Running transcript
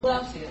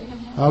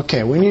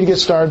Okay, we need to get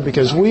started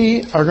because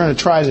we are going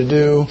to try to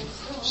do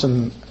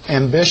some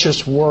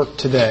ambitious work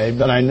today,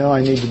 but I know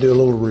I need to do a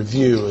little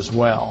review as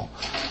well.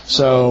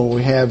 So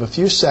we have a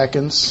few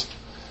seconds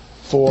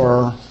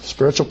for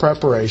spiritual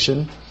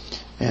preparation,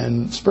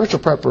 and spiritual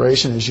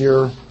preparation is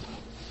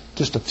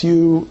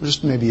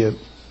just maybe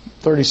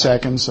 30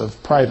 seconds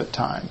of private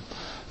time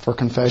for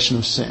confession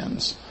of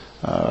sins.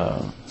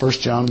 1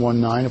 John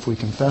 1:9, if we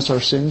confess our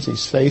sins,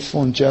 He's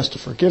faithful and just to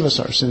forgive us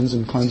our sins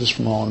and cleanse us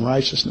from all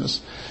unrighteousness.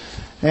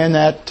 And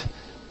that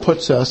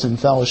puts us in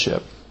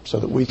fellowship so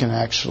that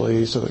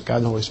God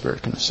and the Holy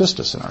Spirit can assist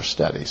us in our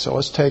study. So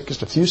let's take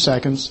just a few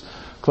seconds,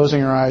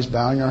 closing our eyes,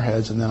 bowing our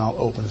heads, and then I'll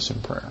open us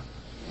in prayer.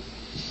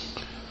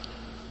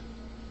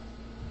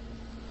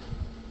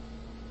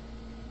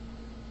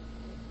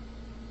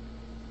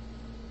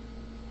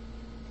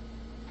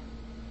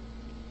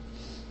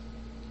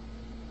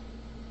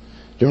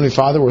 Dear Heavenly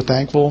Father, we're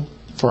thankful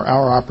for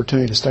our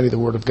opportunity to study the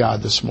Word of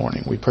God this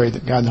morning. We pray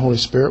that God and the Holy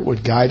Spirit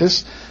would guide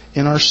us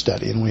in our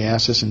study, and we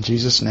ask this in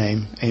Jesus'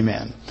 name.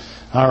 Amen.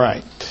 All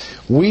right.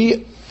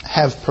 We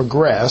have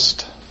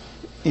progressed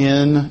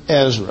in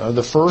Ezra.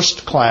 The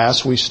first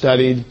class we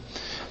studied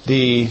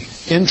the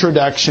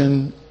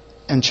introduction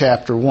and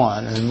chapter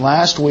 1, and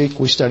last week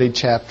we studied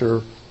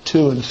chapter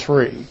 2 and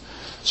 3.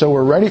 So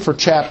we're ready for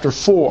chapter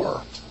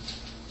 4.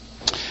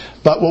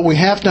 But what we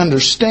have to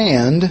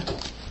understand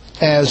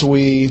as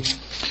we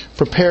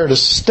prepare to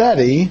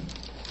study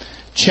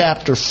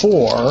chapter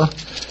 4,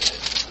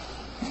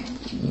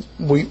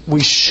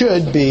 we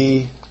should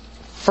be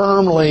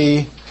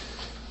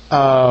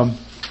have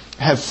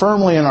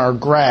firmly in our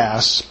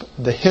grasp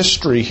the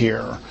history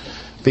here,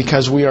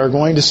 because we are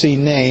going to see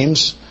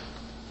names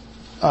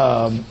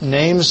to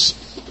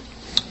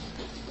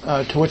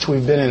which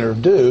we've been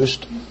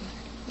introduced,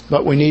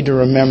 but we need to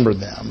remember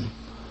them.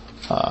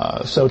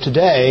 So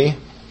today,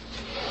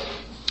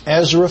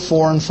 Ezra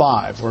 4 and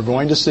 5. We're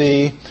going to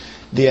see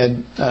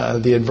the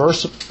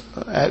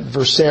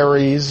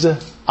adversaries'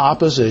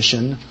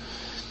 opposition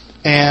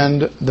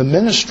and the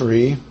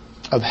ministry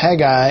of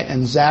Haggai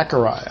and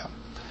Zechariah.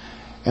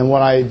 And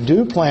what I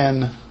do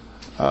plan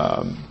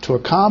to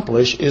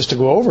accomplish is to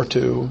go over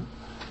to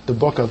the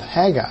book of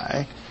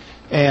Haggai.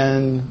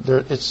 And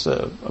it's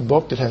a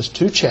book that has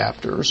 2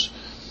 chapters,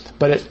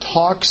 but it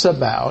talks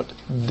about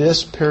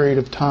this period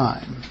of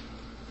time.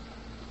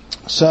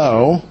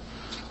 So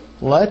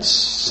let's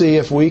see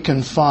if we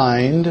can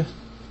find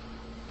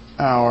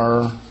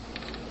our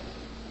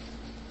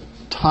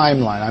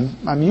timeline.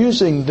 I'm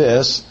using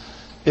this.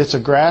 It's a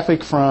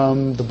graphic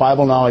from the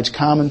Bible Knowledge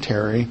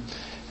Commentary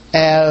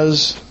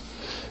as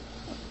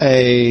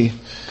a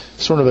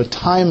sort of a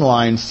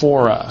timeline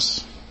for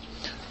us.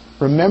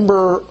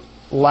 Remember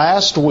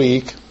last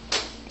week,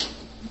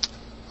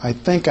 I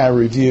think I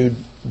reviewed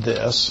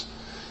this,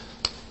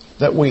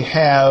 that we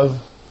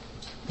have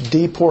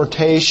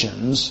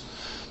deportations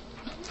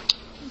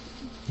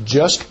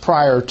just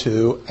prior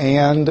to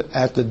and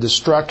at the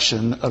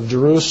destruction of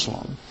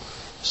Jerusalem.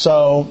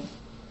 So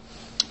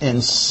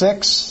in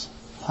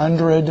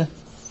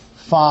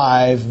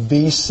 605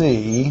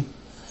 BC,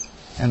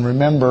 and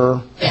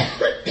remember,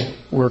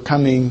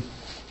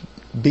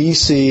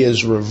 BC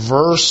is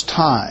reverse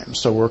time,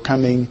 so we're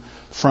coming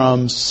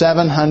from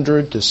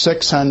 700 to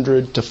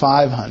 600 to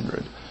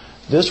 500.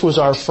 This was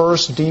our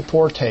first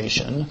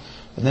deportation,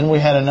 and then we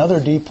had another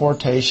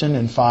deportation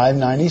in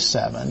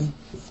 597.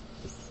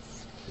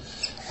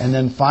 And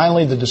then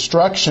finally the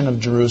destruction of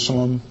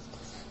Jerusalem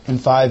in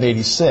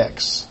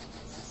 586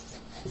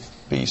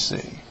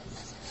 BC.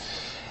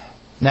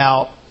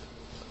 Now,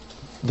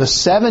 the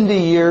 70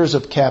 years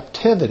of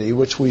captivity,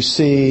 which we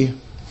see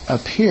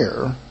up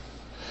here,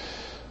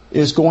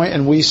 is going,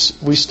 and we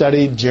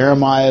studied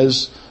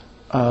Jeremiah's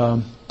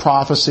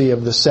prophecy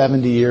of the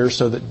 70 years,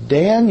 so that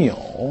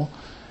Daniel,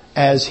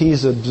 as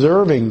he's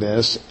observing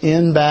this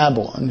in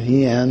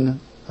Babylon,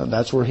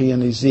 that's where he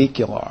and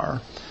Ezekiel are,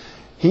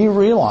 he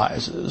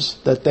realizes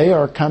that they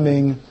are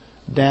coming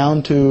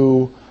down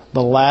to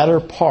the latter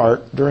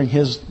part during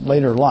his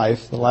later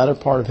life, the latter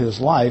part of his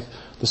life.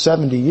 The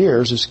 70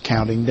 years is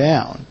counting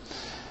down.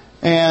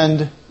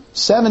 And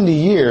 70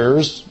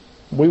 years,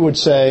 we would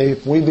say,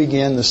 if we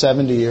begin the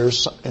 70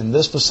 years in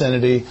this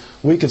vicinity,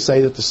 we could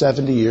say that the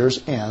 70 years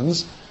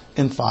ends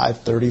in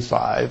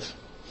 535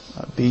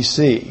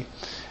 BC.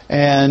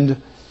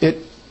 And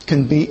it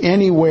can be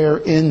anywhere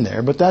in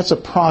there, but that's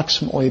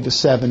approximately the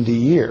 70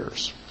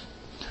 years.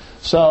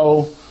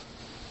 So,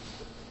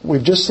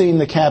 we've just seen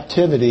the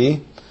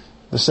captivity.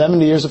 The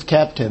 70 years of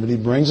captivity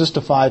brings us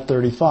to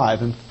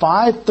 535. And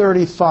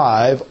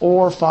 535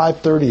 or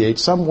 538,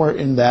 somewhere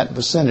in that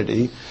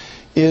vicinity,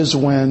 is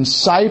when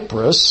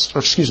Cyrus,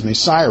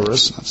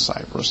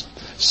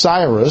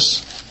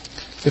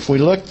 if we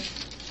look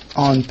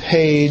on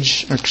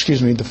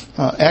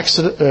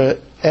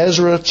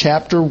Ezra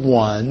chapter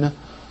 1,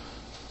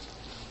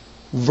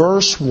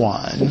 verse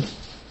 1,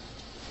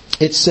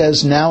 it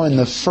says, "Now in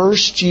the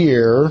first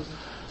year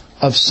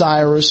of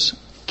Cyrus,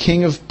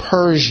 king of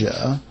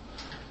Persia,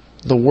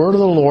 the word of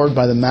the Lord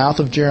by the mouth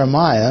of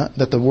Jeremiah,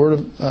 that the word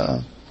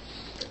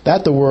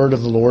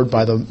of the Lord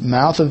by the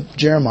mouth of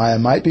Jeremiah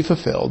might be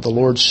fulfilled, the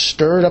Lord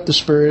stirred up the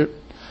spirit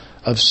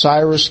of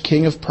Cyrus,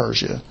 king of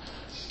Persia,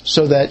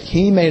 so that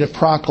he made a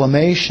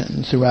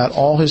proclamation throughout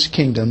all his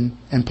kingdom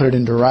and put it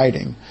into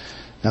writing.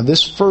 Now,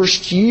 this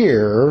first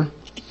year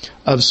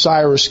of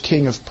Cyrus,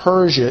 king of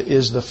Persia,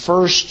 is the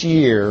first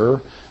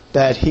year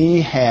that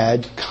he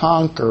had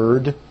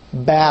conquered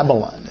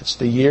Babylon. It's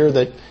the year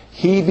that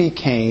he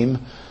became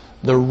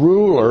the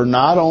ruler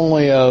not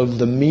only of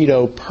the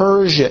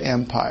Medo-Persia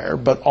Empire,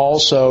 but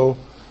also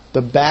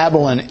the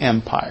Babylonian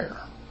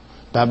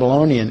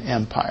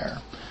Empire.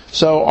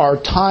 So our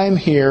time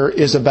here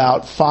is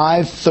about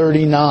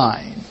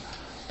 539.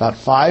 About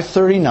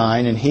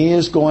 539, and he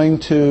is going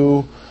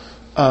to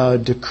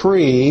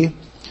decree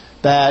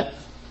that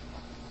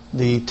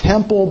the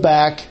temple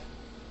back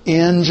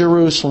in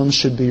Jerusalem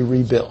should be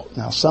rebuilt.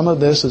 Now, some of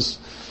this is,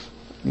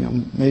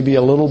 maybe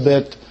a little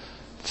bit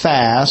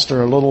fast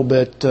or a little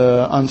bit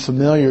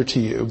unfamiliar to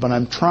you, but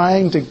I'm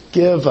trying to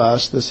give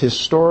us this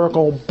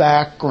historical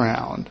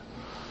background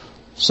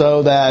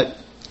so that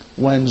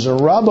when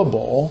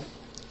Zerubbabel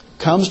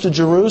comes to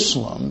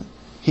Jerusalem,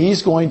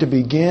 he's going to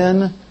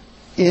begin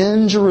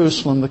in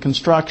Jerusalem the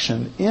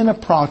construction in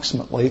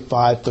approximately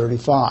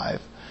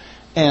 535.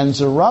 And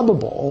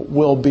Zerubbabel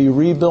will be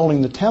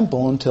rebuilding the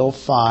temple until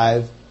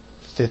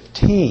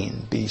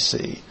 515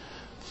 BC.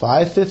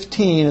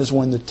 515 is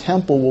when the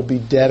temple will be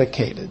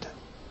dedicated.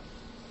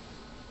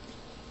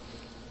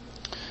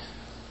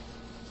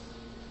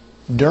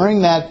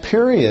 During that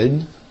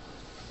period,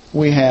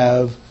 we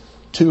have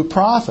two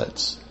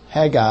prophets,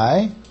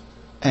 Haggai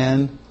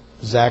and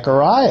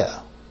Zechariah.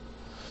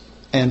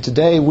 And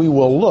today we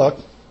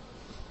will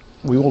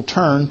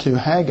turn to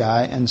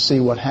Haggai and see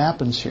what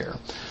happens here.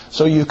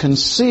 So you can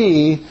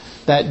see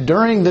that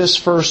during this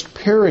first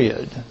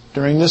period,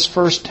 during this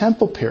first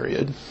temple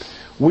period,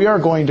 we are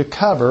going to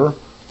cover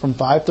from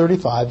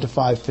 535 to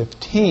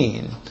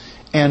 515.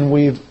 And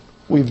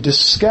we've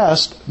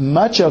discussed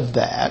much of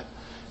that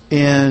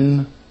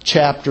in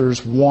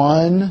chapters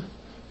 1,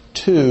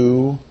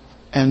 2,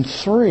 and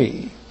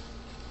 3.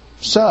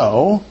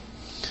 So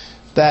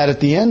that at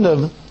the end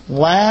of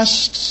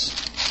last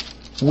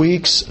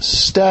week's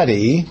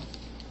study,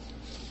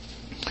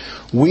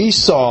 we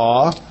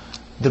saw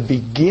the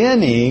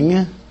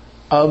beginning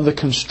of the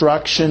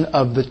construction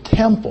of the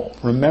temple.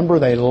 Remember,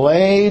 they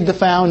laid the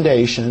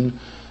foundation,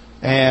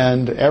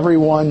 and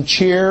everyone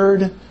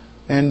cheered,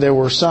 and there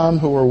were some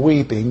who were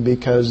weeping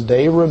because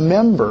they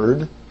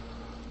remembered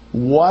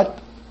what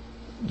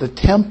the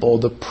temple,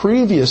 the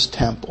previous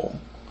temple,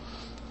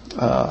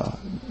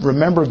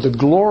 remembered the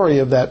glory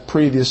of that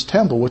previous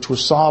temple, which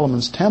was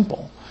Solomon's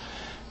temple.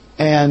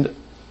 And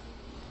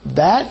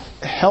that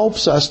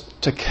helps us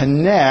to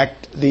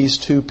connect these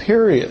two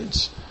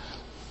periods.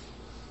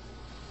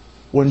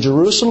 When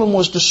Jerusalem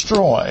was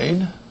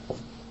destroyed,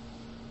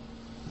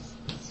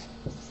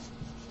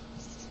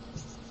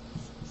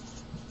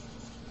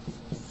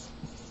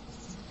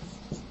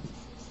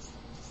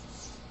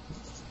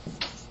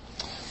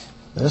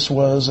 this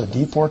was a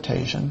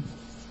deportation.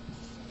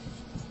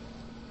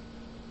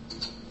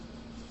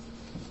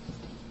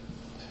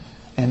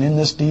 And in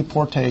this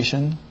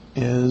deportation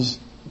is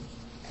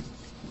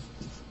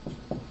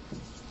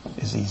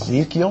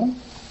Ezekiel.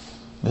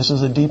 This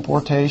is a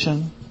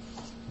deportation.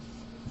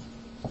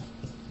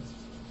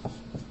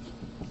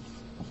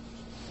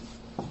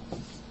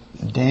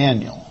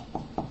 Daniel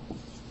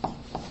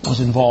was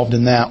involved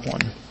in that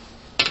one.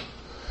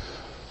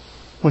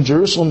 When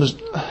Jerusalem is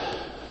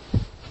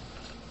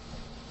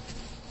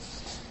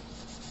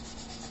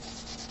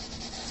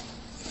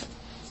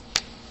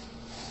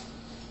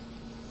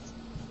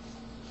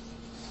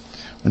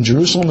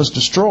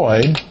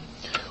destroyed,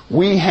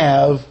 we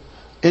have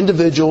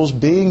individuals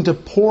being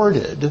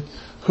deported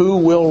who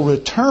will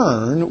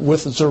return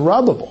with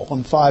Zerubbabel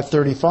in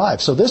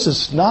 535. So this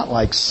is not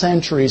like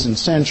centuries and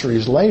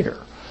centuries later.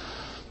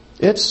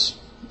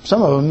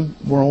 Some of them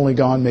were only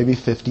gone maybe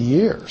 50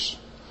 years.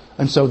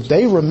 And so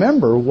they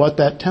remember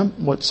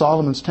what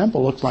Solomon's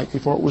temple looked like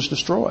before it was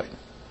destroyed.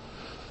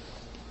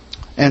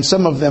 And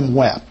some of them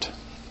wept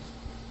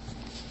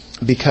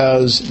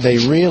because they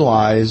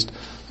realized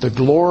the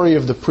glory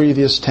of the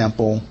previous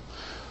temple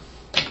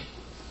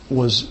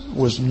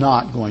was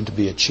not going to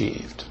be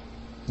achieved.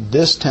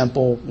 This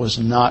temple was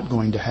not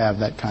going to have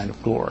that kind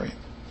of glory.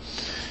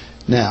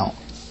 Now,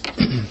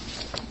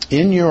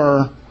 in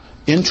your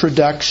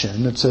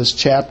introduction, it says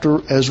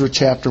Ezra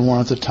chapter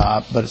 1 at the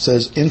top, but it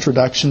says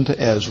Introduction to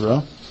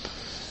Ezra.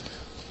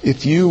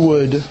 If you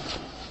would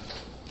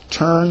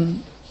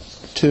turn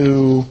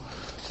to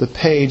the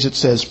page that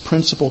says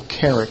Principal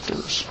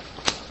Characters.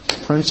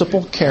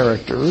 Principal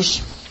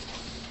Characters.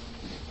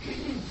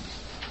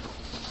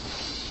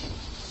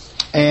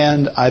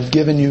 And I've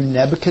given you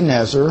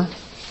Nebuchadnezzar.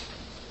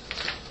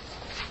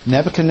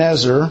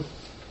 Nebuchadnezzar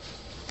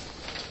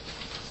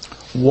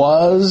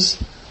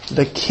was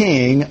the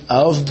king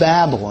of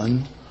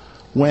Babylon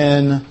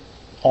when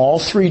all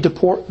three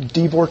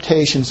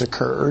deportations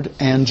occurred,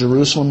 and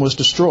Jerusalem was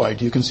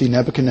destroyed. You can see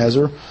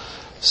Nebuchadnezzar,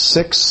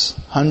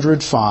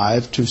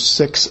 605 to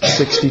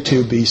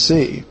 662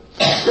 BC.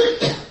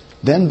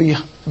 Then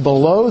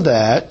below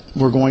that,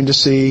 we're going to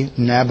see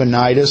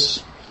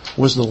Nabonidus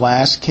was the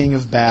last king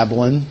of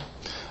Babylon.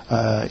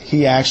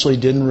 He actually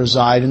didn't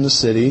reside in the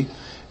city.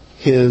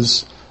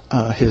 His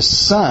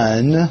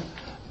son,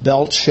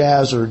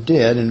 Belshazzar,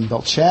 did, and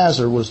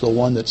Belshazzar was the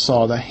one that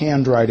saw the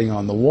handwriting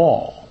on the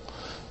wall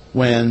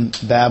when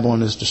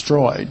Babylon is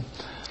destroyed.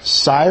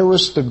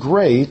 Cyrus the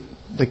Great,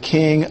 the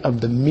king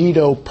of the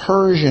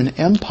Medo-Persian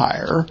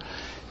Empire,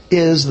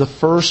 is the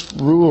first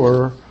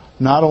ruler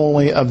not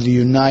only of the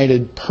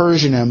united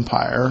Persian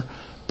Empire,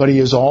 but he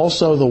is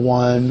also the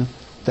one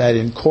that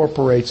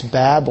incorporates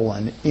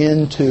Babylon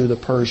into the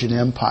Persian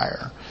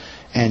Empire.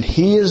 And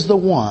he is the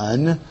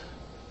one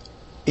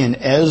in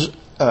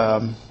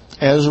Ezra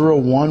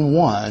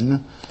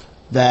 1:1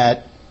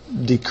 that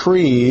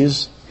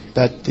decrees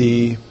that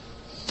the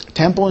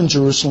temple in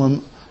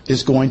Jerusalem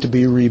is going to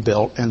be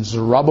rebuilt, and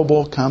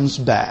Zerubbabel comes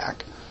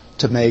back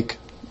to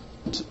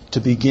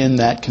begin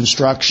that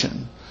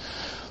construction.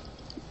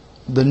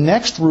 The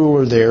next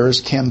ruler there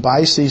is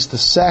Cambyses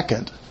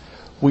II.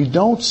 We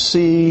don't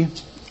see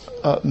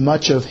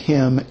much of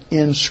him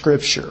in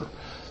Scripture.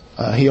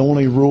 He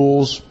only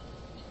rules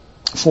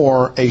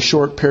for a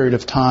short period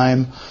of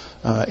time,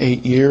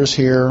 8 years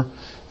here,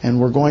 and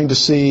we're going to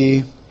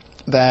see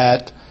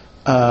that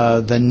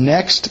the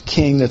next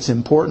king that's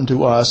important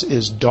to us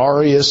is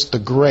Darius the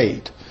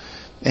Great,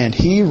 and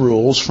he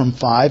rules from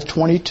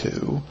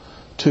 522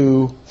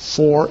 to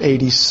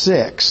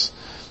 486.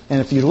 And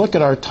if you look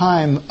at our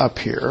time up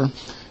here,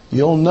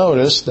 you'll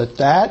notice that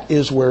that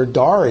is where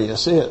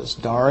Darius is.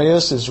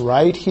 Darius is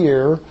right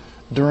here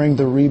during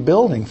the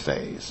rebuilding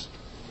phase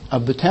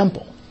of the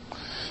temple.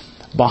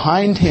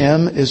 Behind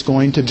him is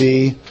going to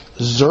be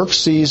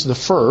Xerxes the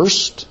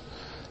First,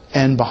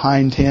 and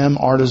behind him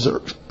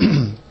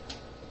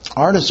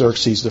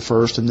Artaxerxes the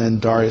First, and then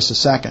Darius the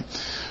Second.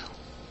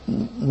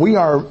 We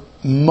are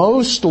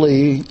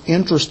mostly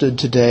interested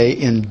today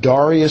in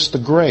Darius the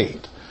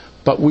Great,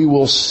 but we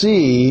will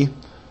see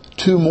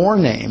two more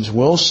names.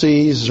 We'll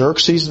see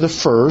Xerxes the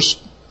First,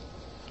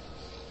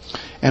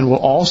 and we'll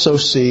also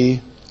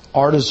see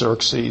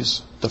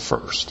Artaxerxes the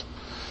First.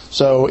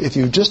 So if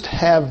you just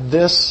have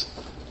this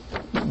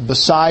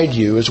beside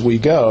you as we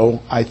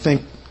go, I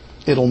think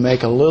it'll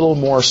make a little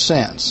more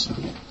sense.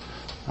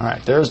 All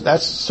right,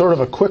 that's sort of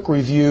a quick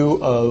review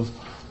of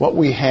what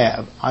we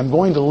have. I'm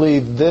going to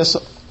leave this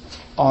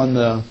on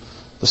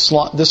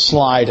this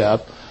slide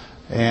up,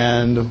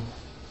 and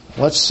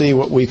let's see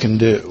what we can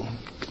do.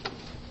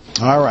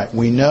 All right,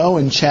 we know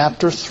in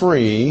chapter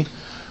 3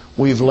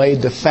 we've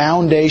laid the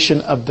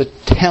foundation of the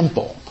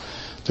temple.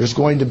 There's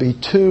going to be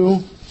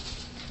two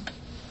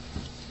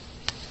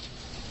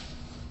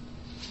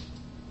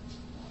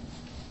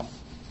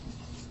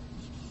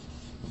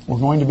we're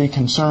going to be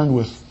concerned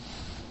with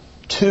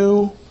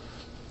two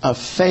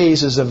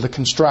phases of the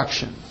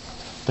construction.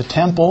 The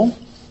temple,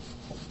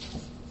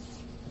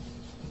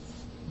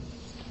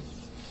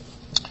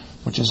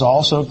 which is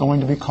also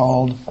going to be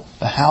called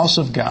the house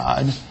of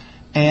God,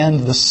 and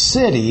the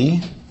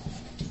city,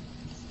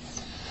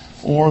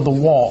 or the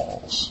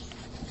walls,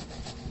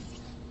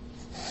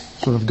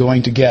 sort of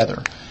going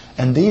together.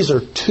 And these are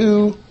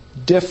two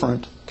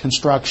different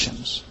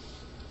constructions.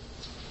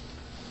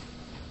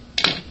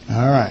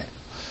 All right.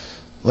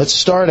 Let's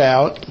start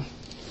out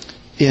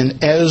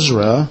in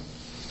Ezra,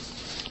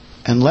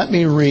 and let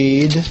me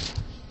read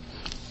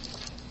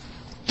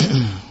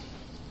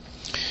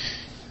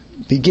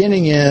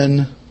beginning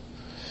in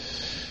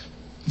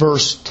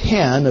verse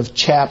 10 of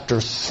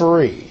chapter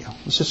 3.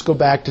 Let's just go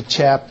back to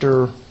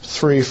chapter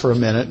 3 for a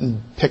minute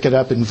and pick it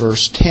up in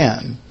verse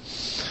 10.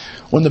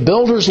 When the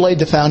builders laid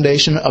the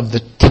foundation of the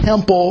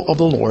temple of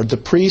the Lord, the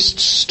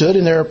priests stood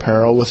in their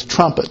apparel with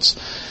trumpets,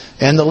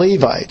 and the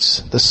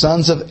Levites, the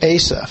sons of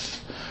Asaph,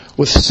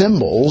 with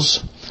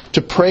cymbals,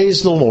 to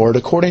praise the Lord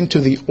according to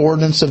the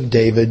ordinance of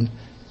David,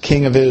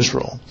 king of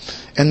Israel.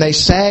 And they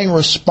sang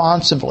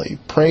responsively,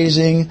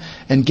 praising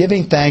and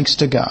giving thanks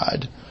to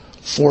God.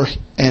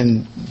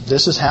 And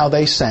this is how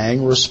they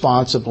sang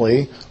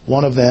responsibly.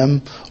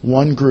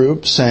 One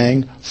group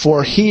sang,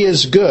 "For He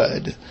is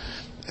good."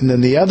 And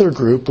then the other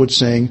group would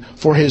sing,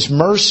 "For His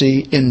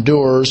mercy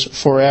endures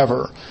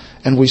forever."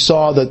 And we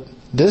saw that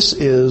this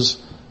is,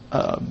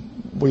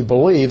 we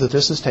believe that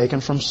this is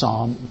taken from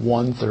Psalm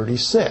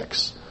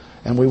 136.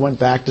 And we went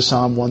back to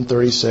Psalm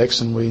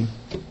 136 and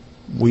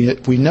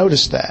we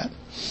noticed that.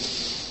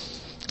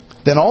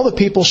 Then all the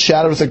people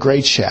shouted with a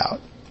great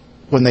shout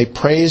when they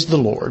praised the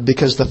Lord,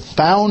 because the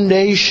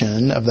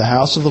foundation of the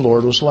house of the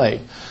Lord was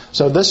laid.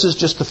 So this is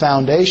just the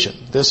foundation.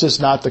 This is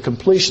not the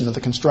completion of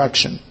the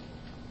construction.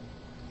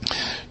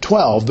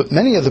 12, but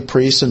many of the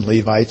priests and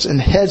Levites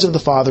and heads of the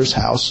Father's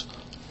house,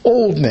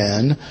 old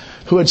men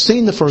who had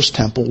seen the first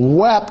temple,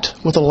 wept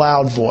with a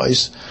loud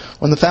voice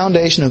when the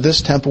foundation of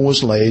this temple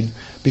was laid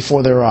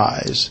before their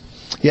eyes.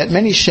 Yet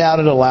many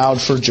shouted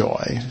aloud for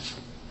joy.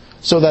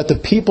 so that the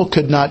people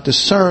could not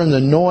discern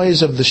the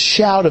noise of the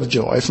shout of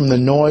joy from the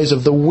noise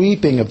of the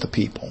weeping of the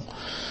people.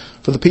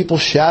 For the people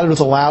shouted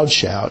with a loud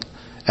shout,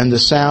 and the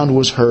sound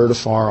was heard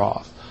afar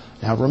off.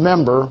 Now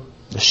remember,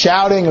 the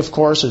shouting, of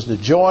course, is the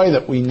joy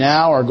that we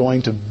now are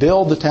going to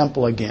build the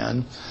temple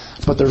again.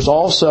 But there's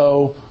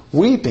also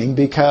weeping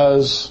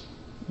because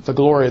the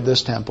glory of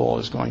this temple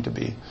is going to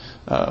be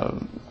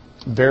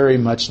very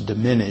much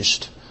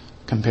diminished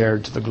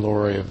compared to the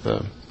glory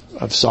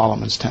of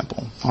Solomon's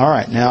temple. All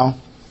right, now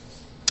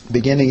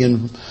beginning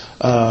in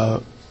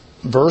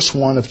verse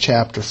 1 of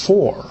chapter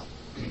 4.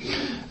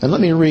 And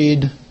let me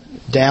read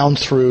down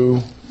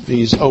through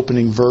these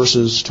opening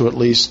verses to at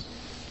least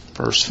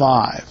verse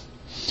 5.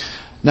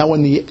 Now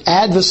when the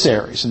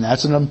adversaries, and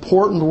that's an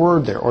important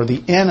word there, or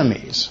the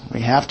enemies,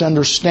 we have to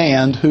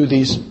understand who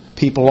these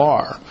people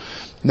are.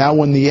 Now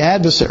when the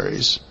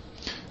adversaries,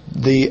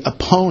 the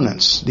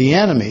opponents, the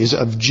enemies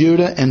of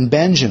Judah and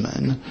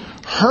Benjamin,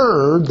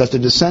 heard that the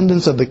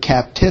descendants of the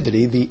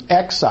captivity, the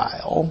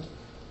exile,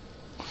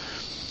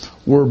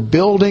 were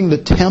building the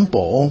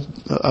temple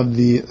of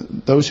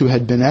those who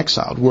had been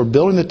exiled, were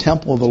building the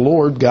temple of the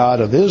Lord God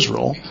of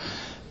Israel,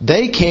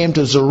 they came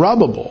to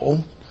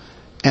Zerubbabel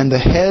and the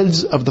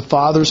heads of the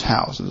fathers'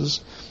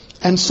 houses,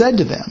 and said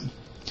to them,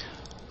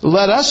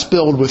 "Let us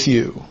build with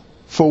you,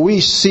 for we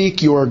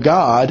seek your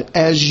God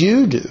as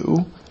you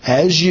do,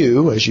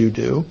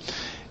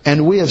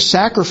 and we have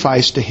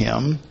sacrificed to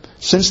him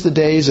since the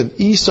days of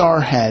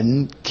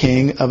Esarhaddon,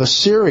 king of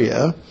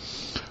Assyria,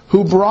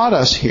 who brought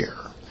us here."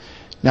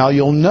 Now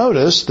you'll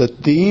notice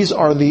that these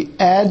are the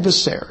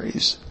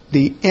adversaries,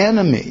 the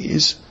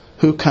enemies,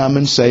 who come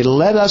and say,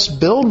 "Let us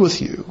build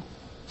with you,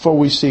 for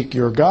we seek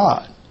your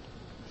God."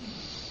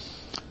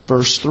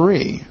 Verse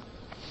 3,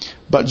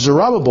 "But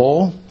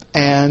Zerubbabel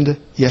and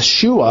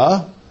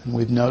Yeshua," and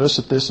we've noticed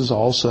that this is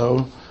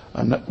also,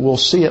 we'll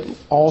see it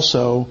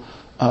also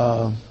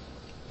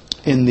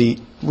in the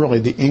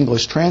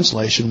English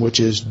translation,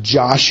 which is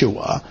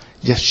Joshua,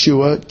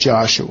 Yeshua,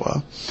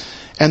 Joshua,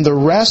 "and the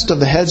rest of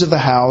the heads of the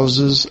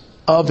houses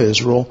of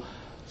Israel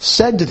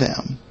said to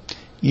them,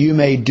 You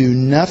may do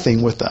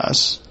nothing with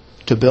us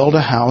to build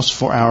a house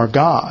for our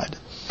God,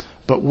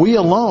 but we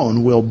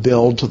alone will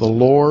build to the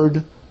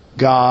Lord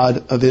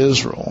God of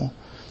Israel,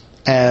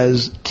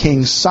 as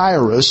King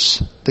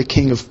Cyrus, the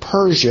king of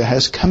Persia,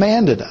 has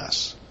commanded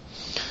us."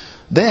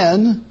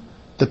 Then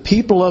the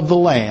people of the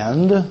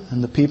land,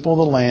 and the people of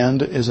the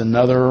land is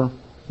another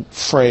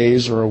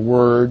phrase or a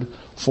word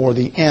for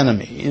the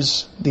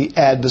enemies, the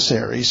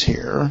adversaries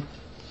here.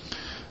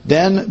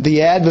 Then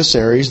the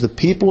adversaries, the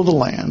people of the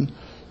land,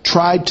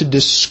 tried to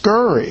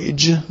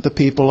discourage the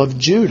people of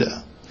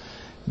Judah.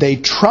 They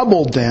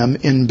troubled them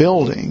in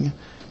building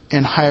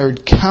and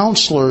hired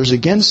counselors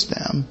against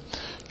them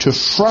to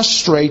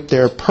frustrate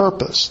their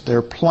purpose,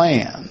 their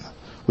plan,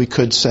 we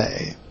could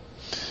say.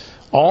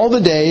 All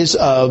the days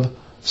of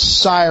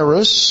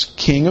Cyrus,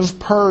 king of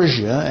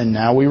Persia, and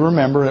now we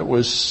remember it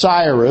was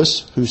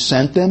Cyrus who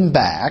sent them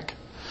back,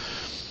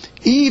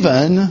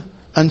 even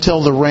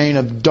until the reign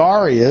of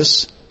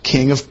Darius,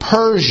 king of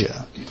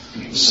Persia.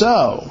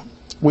 So,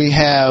 we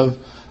have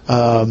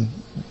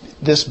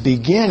this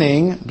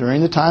beginning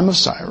during the time of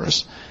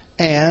Cyrus,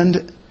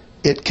 and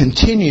it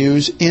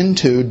continues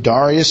into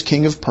Darius,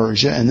 king of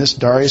Persia, and this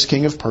Darius,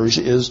 king of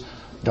Persia, is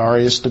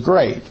Darius the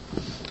Great.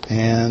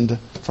 And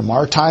from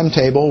our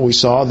timetable, we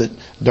saw that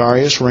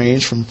Darius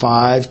ranged from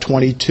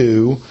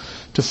 522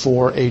 to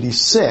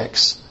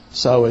 486.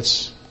 So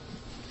it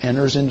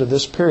enters into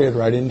this period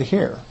right into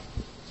here.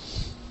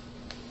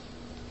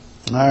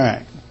 All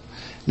right.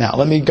 Now,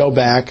 let me go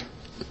back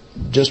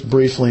just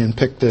briefly and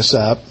pick this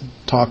up,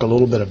 talk a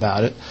little bit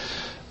about it.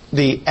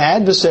 The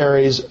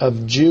adversaries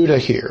of Judah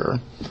here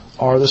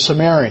are the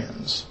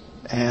Samarians.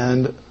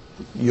 And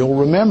you'll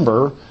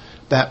remember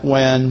that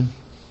when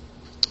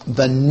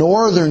the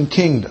northern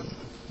kingdom,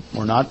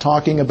 we're not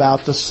talking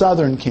about the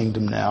southern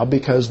kingdom now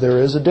because there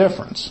is a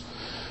difference.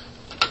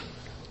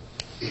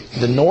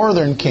 The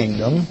northern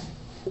kingdom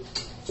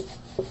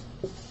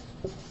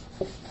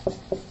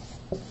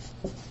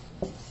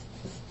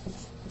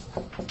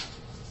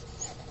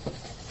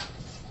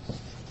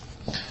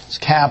its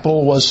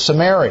capital was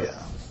Samaria.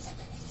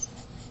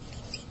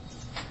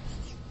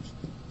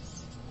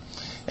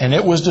 And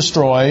it was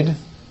destroyed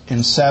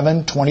in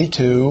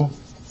 722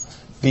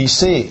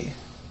 BC.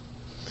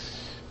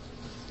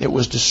 It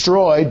was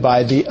destroyed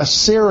by the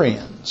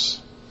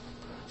Assyrians.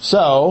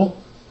 So,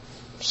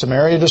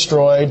 Samaria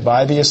destroyed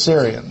by the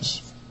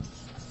Assyrians.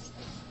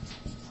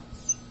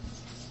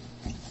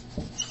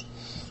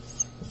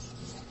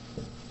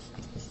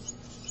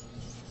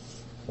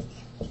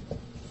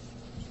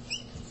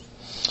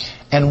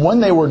 And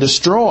when they were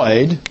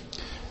destroyed,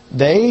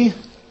 they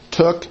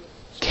took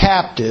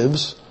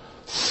captives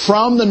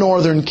from the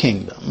northern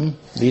kingdom,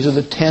 these are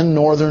the 10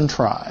 northern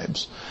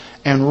tribes,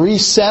 and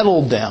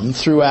resettled them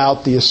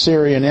throughout the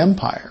Assyrian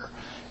Empire.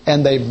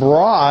 And they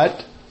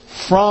brought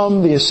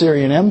from the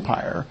Assyrian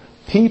Empire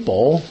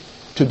people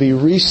to be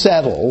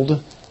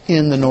resettled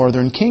in the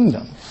northern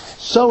kingdom.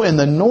 So in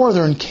the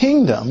northern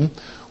kingdom,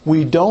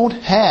 we don't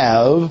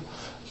have,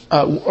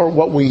 or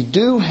what we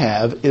do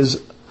have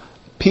is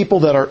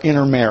people that are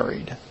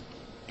intermarried.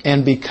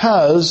 And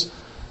because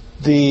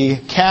the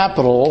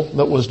capital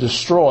that was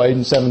destroyed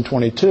in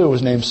 722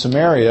 was named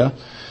Samaria,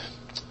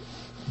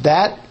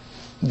 that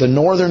the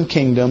northern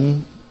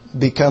kingdom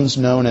becomes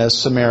known as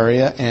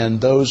Samaria, and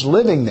those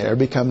living there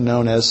become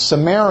known as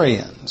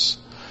Samarians.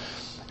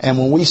 And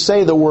when we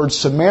say the word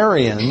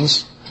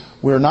Samarians,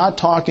 we're not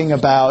talking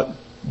about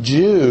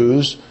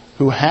Jews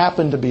who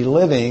happen to be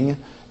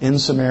living in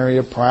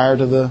Samaria prior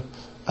to the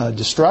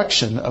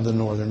destruction of the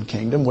northern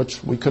kingdom,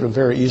 which we could have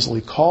very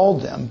easily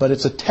called them, but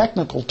it's a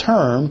technical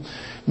term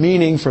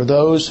meaning for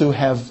those who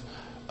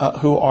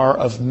are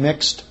of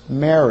mixed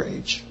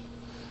marriage.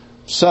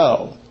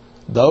 So,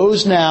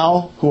 those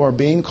now who are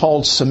being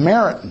called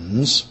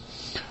Samaritans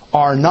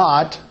are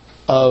not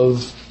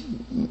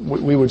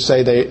we would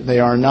say they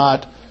are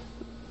not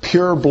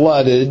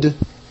pure-blooded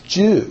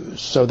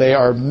Jews. So they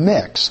are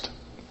mixed.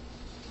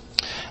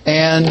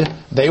 And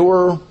they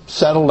were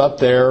settled up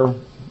there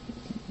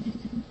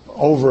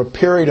over a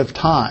period of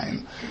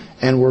time.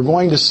 And we're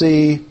going to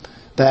see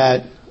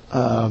that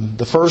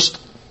the first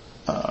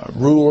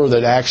ruler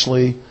that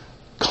actually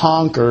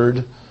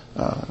conquered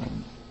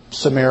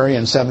Samaria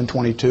in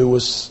 722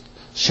 was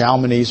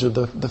Shalmaneser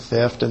the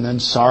fifth, and then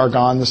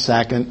Sargon the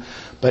second.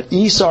 But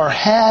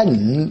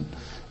Esarhaddon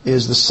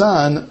is the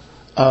son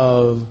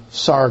of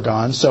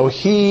Sargon, so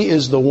he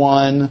is the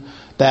one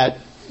that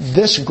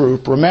this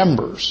group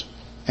remembers.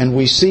 And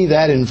we see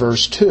that in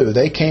verse 2.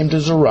 They came to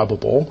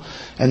Zerubbabel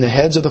and the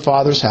heads of the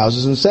fathers'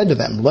 houses and said to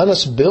them, "Let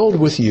us build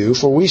with you,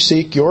 for we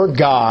seek your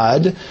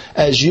God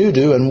as you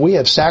do, and we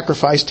have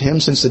sacrificed to him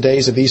since the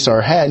days of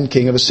Esarhaddon,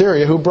 king of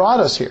Assyria, who brought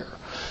us here."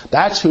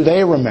 That's who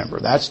they remember.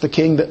 That's the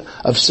king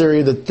of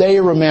Syria that they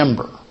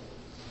remember.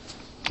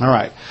 All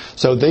right.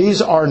 So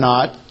these are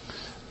not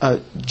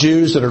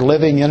Jews that are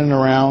living in and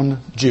around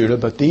Judah,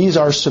 but these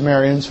are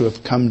Samarians who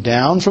have come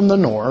down from the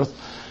north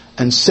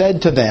and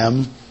said to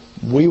them,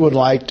 "We would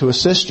like to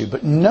assist you."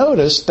 But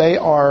notice they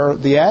are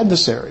the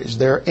adversaries.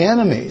 They're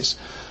enemies.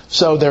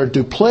 So they're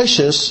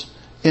duplicitous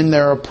in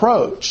their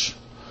approach.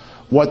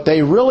 What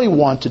they really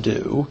want to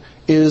do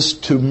is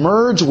to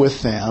merge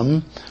with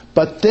them,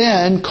 but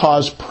then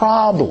cause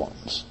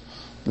problems.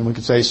 And we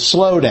could say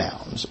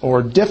slowdowns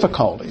or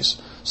difficulties,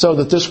 so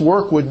that this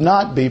work would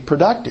not be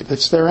productive.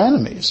 It's their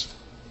enemies.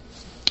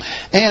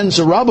 And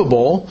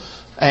Zerubbabel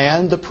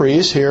and the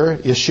priests here,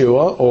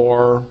 Yeshua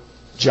or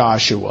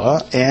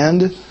Joshua,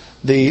 and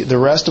the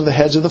rest of the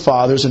heads of the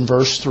fathers in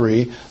verse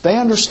 3, they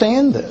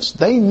understand this.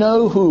 They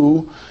know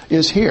who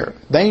is here.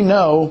 They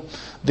know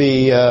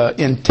the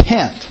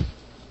intent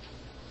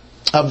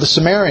of the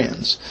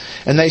Samarians.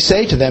 And they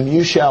say to them,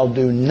 "You shall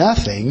do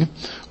nothing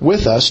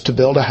with us to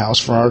build a house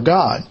for our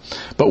God,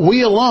 but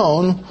we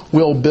alone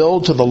will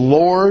build to the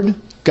Lord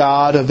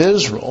God of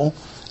Israel,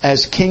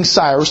 as King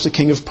Cyrus, the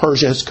king of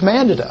Persia, has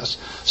commanded us."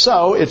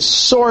 So it's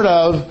sort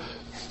of,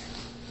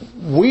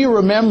 we're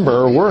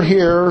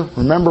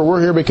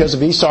here because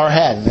of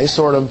Esarhaddon. They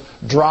sort of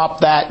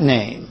drop that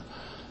name.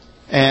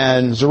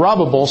 And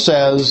Zerubbabel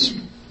says,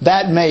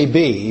 that may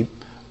be,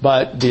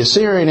 but the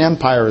Assyrian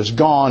Empire is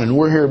gone, and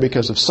we're here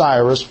because of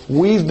Cyrus.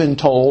 We've been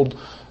told,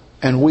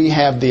 and we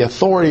have the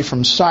authority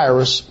from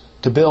Cyrus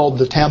to build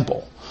the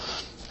temple.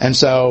 And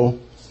so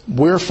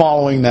we're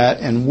following that,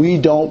 and we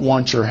don't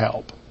want your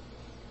help.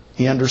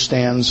 He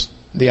understands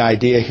the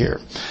idea here.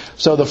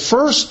 So the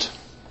first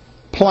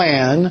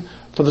plan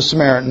for the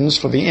Samaritans,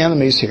 for the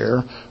enemies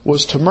here,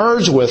 was to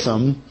merge with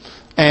them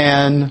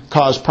and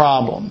cause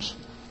problems.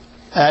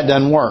 That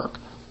doesn't work.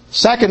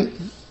 Second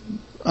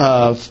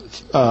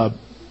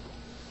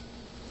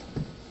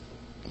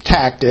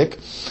tactic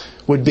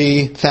would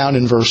be found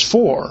in verse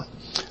 4.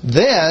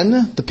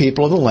 Then the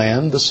people of the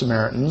land, the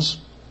Samaritans,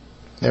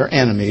 their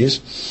enemies,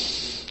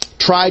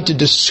 tried to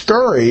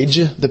discourage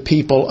the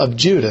people of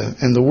Judah.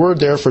 And the word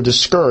there for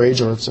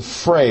discourage, or it's a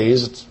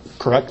phrase, it's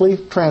correctly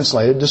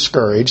translated,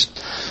 discouraged,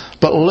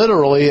 but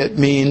literally it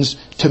means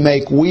to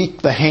make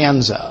weak the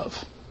hands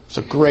of. It's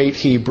a great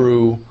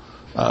Hebrew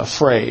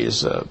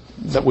phrase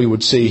that we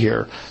would see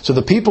here. So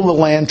the people of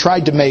the land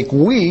tried to make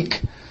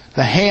weak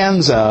the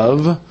hands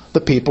of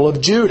the people of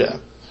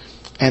Judah,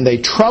 and they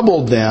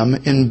troubled them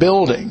in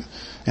building.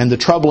 And the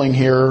troubling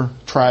here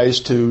tries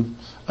to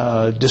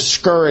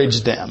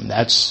discourage them.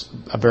 That's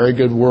a very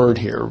good word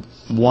here.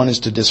 One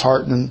is to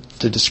dishearten,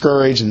 to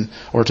discourage,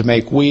 or to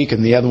make weak,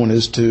 and the other one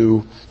is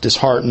to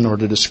dishearten or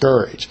to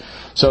discourage.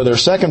 So their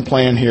second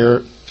plan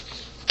here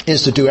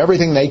is to do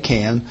everything they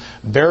can,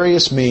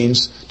 various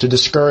means, to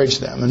discourage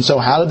them. And so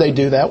how did they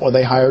do that? Well,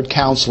 they hired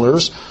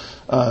counselors.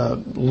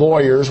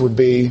 Lawyers would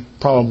be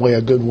probably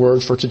a good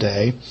word for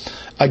today,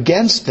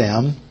 against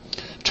them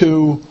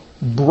to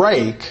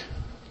break,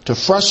 to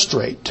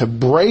frustrate, to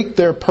break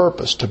their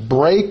purpose, to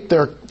break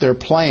their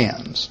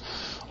plans,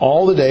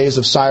 all the days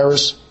of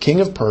Cyrus,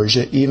 king of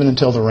Persia, even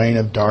until the reign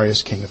of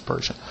Darius, king of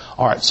Persia.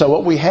 All right, so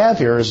what we have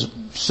here is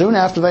soon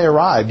after they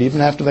arrived,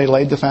 even after they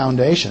laid the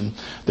foundation,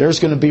 there's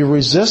going to be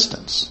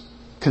resistance.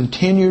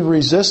 continued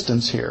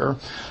resistance here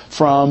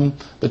from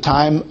the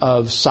time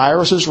of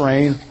Cyrus's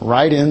reign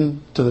right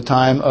into the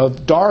time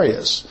of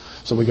Darius.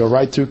 So we go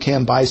right through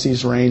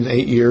Cambyses' reign,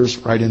 8 years,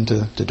 right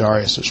into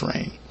Darius's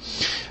reign.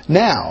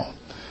 Now,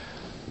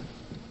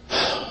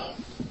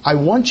 I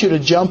want you to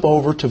jump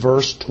over to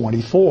verse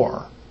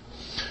 24.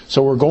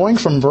 So we're going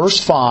from verse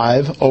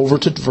 5 over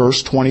to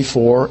verse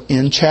 24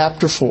 in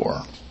chapter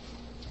 4.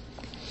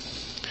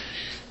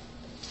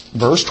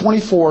 Verse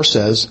 24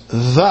 says,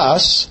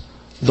 "Thus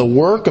the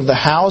work of the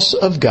house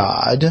of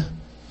God,"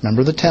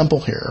 remember the temple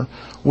here,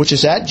 "which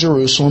is at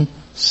Jerusalem,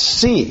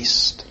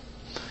 ceased.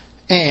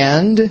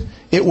 And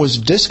it was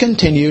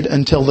discontinued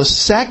until the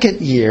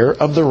 2nd year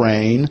of the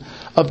reign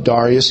of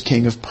Darius,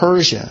 king of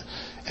Persia."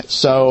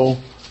 So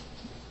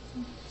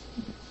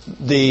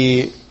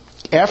the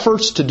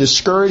efforts to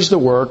discourage the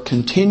work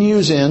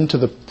continues into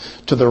the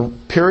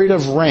period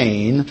of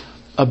reign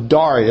of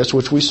Darius,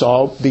 which we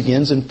saw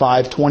begins in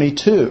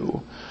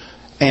 522.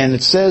 And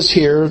it says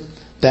here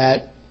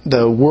that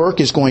the work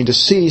is going to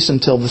cease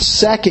until the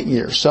 2nd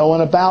year. So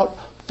in about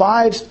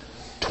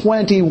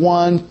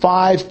 521,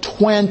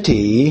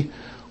 520,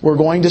 we're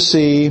going to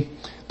see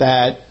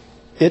that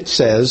it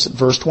says,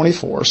 verse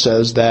 24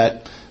 says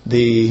that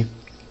the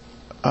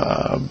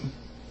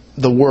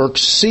work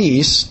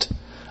ceased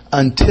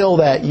until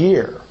that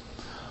year.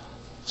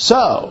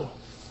 So,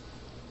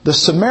 the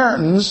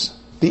Samaritans,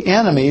 the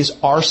enemies,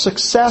 are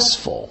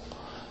successful.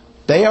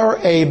 They are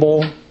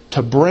able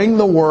to bring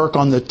the work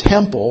on the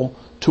temple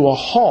to a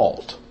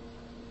halt.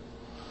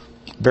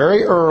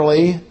 Very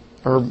early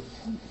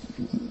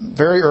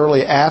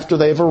after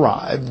they've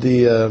arrived,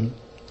 the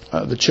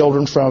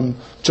children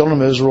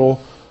of Israel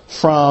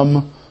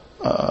from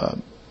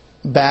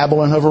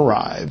Babylon have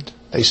arrived.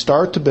 They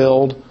start to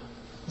build.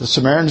 The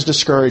Samaritans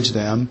discourage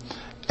them,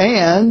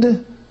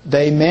 and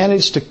they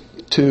manage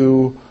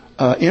to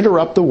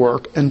interrupt the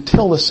work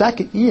until the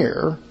 2nd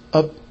year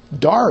of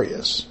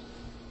Darius.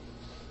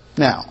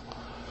 Now,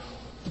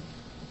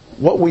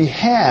 what we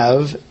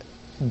have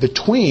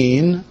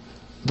between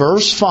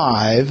verse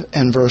 5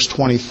 and verse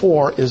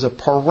 24 is a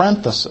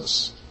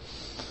parenthesis.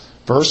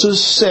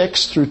 Verses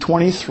 6 through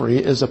 23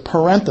 is a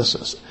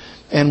parenthesis.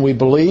 And we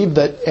believe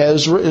that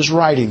Ezra is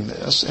writing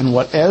this. And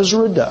what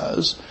Ezra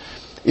does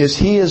is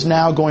he is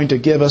now going to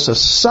give us a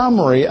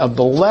summary of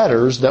the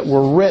letters that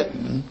were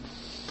written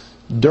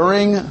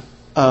during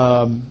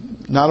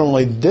not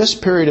only this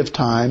period of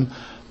time,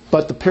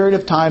 but the period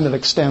of time that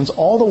extends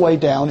all the way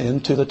down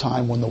into the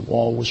time when the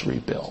wall was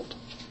rebuilt.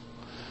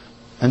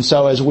 And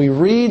so as we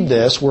read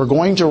this, we're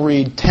going to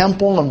read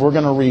temple, and we're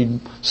going to read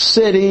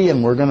city,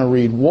 and we're going to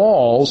read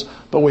walls,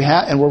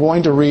 and we're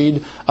going to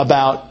read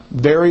about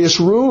various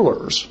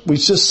rulers. We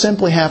just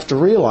simply have to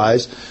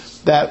realize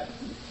that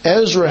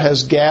Ezra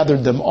has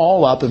gathered them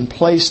all up and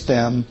placed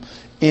them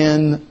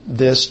in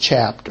this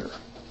chapter.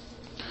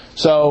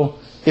 So,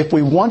 if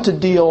we want to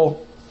deal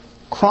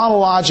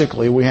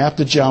chronologically, we have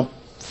to jump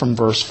from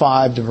verse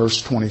 5 to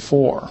verse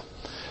 24.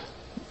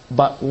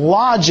 But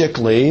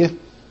logically,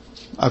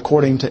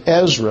 according to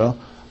Ezra,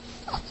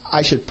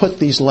 I should put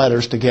these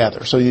letters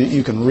together so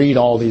you can read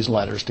all these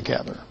letters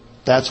together.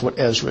 That's what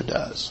Ezra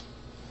does.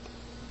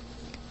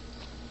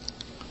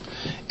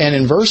 And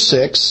in verse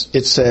 6,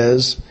 it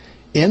says,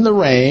 "In the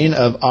reign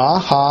of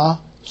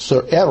Ahasuerus,"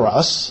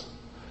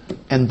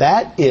 and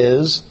that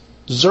is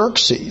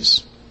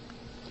Xerxes.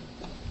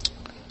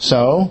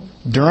 So,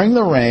 during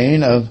the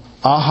reign of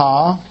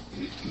Ahasuerus,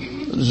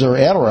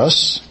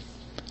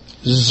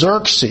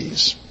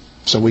 Xerxes.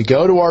 So we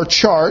go to our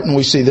chart and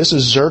we see this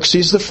is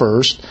Xerxes the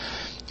first,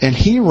 and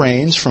he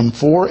reigns from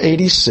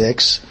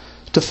 486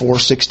 to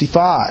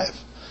 465.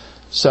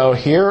 So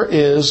here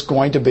is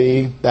going to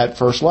be that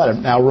first letter.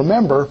 Now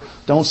remember,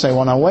 don't say,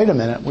 well, now wait a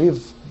minute,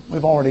 we've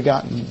already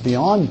gotten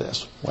beyond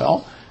this.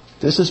 Well,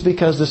 this is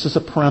because this is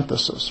a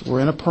parenthesis.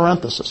 We're in a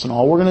parenthesis, and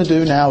all we're going to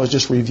do now is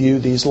just review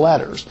these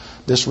letters,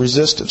 this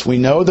resistance. We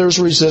know there's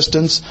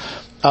resistance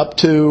up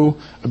to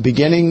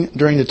beginning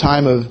during the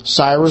time of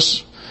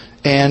Cyrus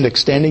and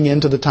extending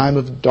into the time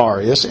of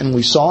Darius. And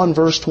we saw in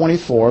verse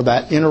 24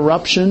 that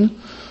interruption.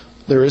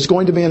 There is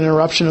going to be an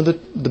interruption of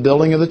the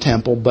building of the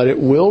temple, but it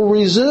will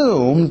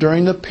resume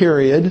during the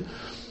period,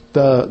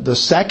 the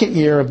 2nd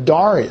year of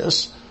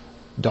Darius.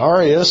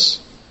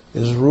 Darius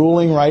is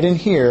ruling right in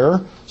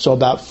here. So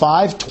about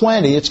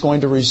 520 it's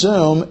going to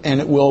resume, and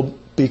it will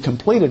be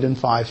completed in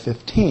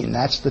 515.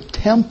 That's the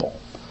temple.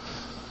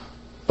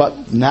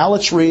 But now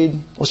let's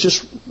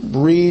just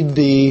read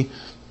the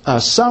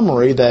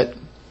summary that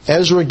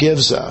Ezra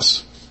gives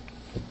us.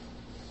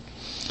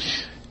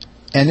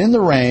 And in the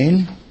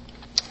reign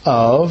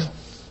of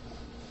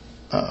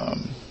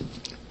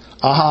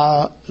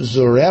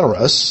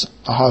Ahasuerus,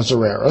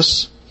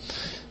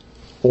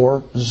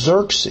 or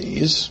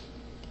Xerxes,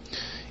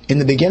 in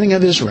the beginning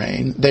of his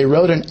reign, they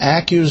wrote an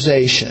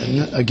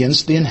accusation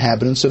against the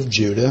inhabitants of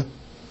Judah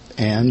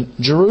and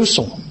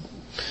Jerusalem.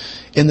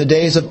 In the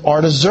days of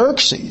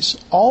Artaxerxes,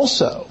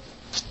 also,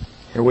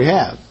 here we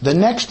have the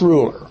next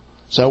ruler.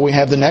 So we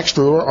have the next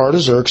ruler,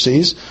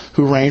 Artaxerxes,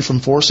 who reigned from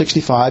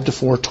 465 to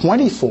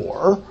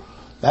 424.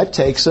 That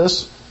takes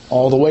us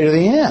all the way to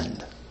the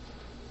end,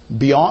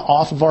 beyond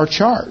off of our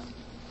chart,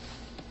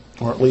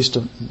 or at least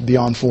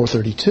beyond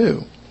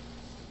 432.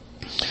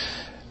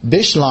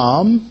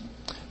 Bishlam,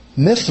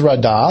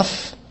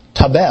 Mithridath,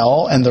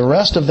 Tabel, and the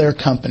rest of their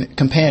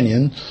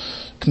companions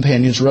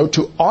wrote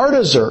to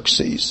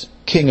Artaxerxes,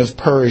 king of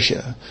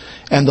Persia,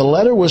 and the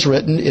letter was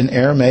written in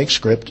Aramaic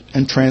script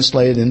and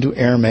translated into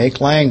Aramaic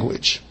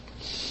language.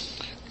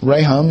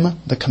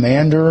 Rahum, the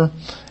commander,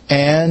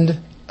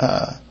 and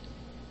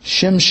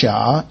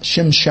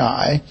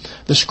Shimshai,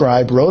 the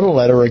scribe, wrote a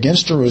letter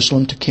against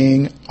Jerusalem to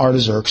King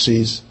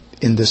Artaxerxes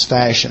in this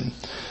fashion.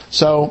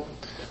 So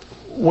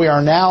we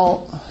are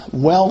now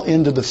well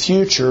into the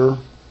future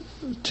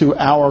to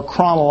our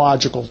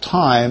chronological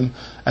time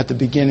at the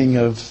beginning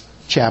of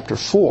chapter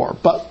 4.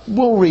 But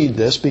we'll read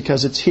this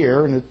because it's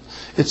here and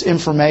it's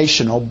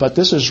informational. But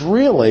this is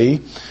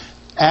really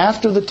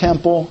after the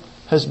temple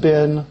has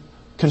been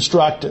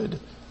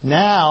constructed.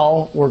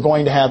 Now we're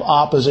going to have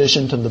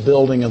opposition to the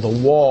building of the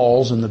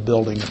walls and the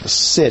building of the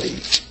city.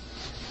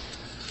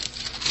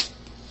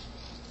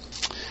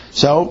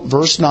 So,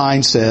 verse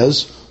 9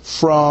 says,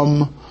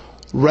 from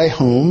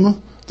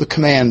Rahum, the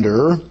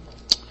commander,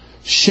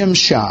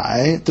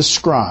 Shimshai, the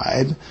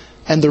scribe,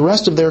 and the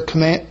rest of their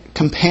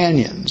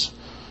companions,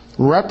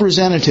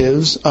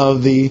 representatives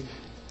of the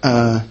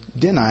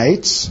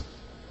Dinaites,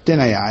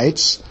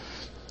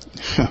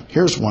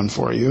 here's one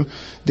for you,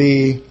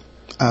 the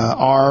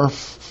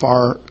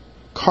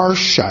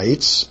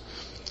Arpharshites,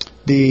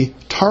 the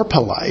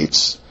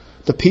Tarpelites,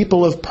 the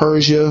people of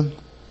Persia,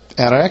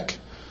 Erech,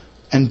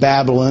 and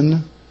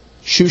Babylon,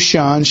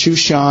 Shushan.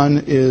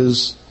 Shushan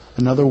is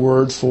another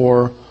word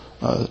for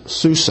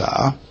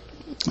Susa,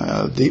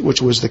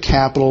 which was the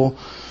capital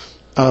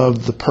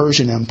of the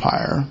Persian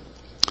Empire,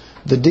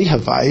 the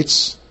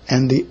Dehavites,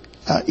 and the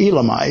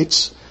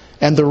Elamites,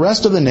 and the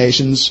rest of the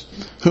nations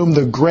whom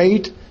the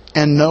great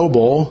and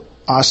noble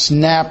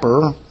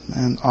Osnapper,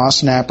 and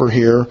Osnapper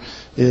here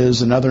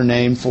is another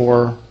name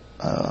for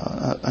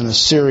an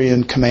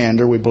Assyrian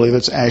commander, we believe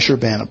it's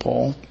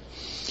Ashurbanipal,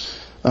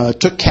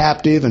 took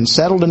captive and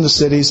settled in the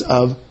cities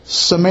of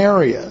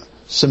Samaria.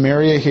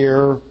 Samaria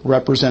here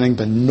representing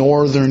the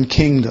northern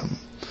kingdom.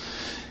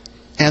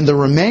 And the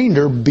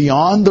remainder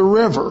beyond the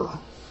river.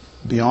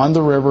 Beyond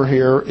the river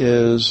here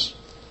is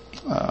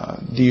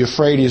the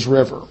Euphrates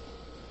River.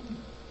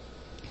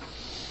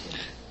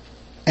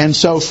 And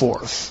so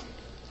forth.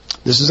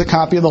 This is a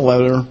copy of the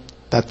letter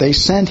that they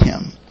sent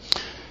him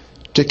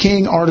to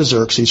King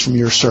Artaxerxes from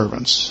your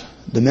servants,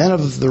 the men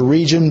of the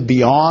region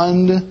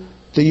beyond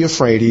the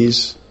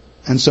Euphrates,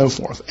 and so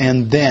forth.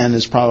 And then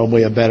is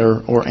probably a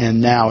better, or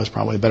and now is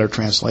probably a better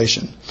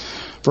translation.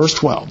 Verse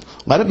 12,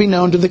 let it be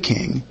known to the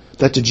king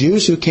that the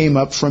Jews who came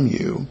up from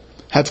you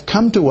have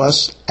come to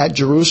us at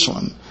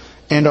Jerusalem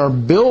and are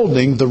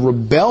building the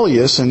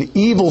rebellious and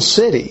evil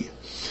city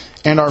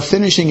and are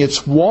finishing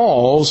its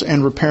walls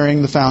and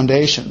repairing the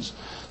foundations.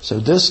 So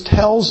this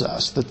tells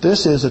us that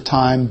this is a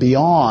time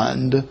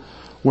beyond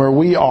where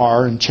we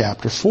are in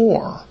chapter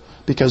 4,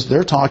 because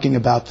they're talking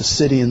about the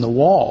city and the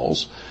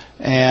walls,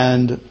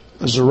 and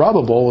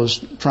Zerubbabel is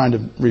trying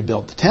to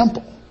rebuild the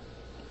temple.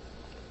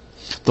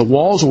 The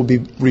walls will be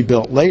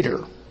rebuilt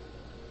later.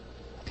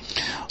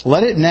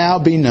 Let it now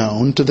be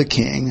known to the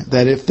king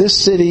that if this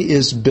city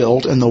is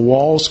built and the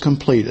walls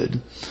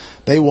completed,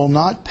 they will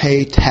not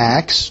pay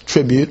tax,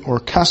 tribute, or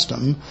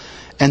custom,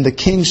 and the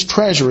king's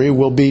treasury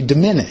will be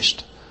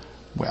diminished.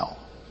 Well,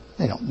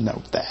 they don't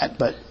note that,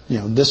 but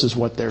this is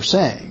what they're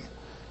saying.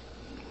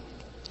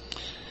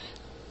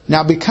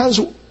 Now, because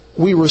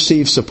we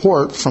receive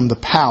support from the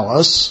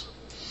palace,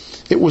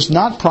 it was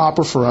not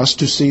proper for us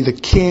to see the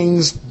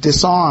king's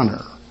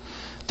dishonor.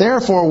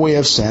 Therefore, we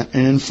have sent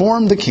and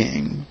informed the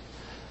king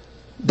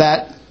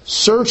that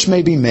search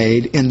may be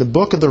made in the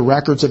book of the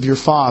records of your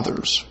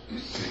fathers.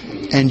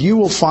 And you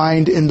will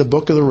find in the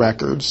book of the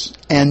records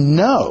and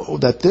know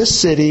that this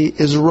city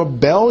is a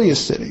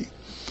rebellious city,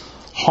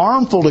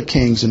 harmful to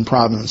kings and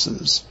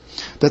provinces,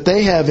 that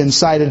they have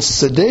incited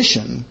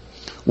sedition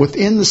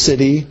within the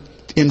city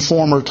in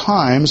former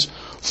times,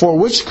 for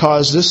which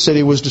cause this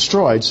city was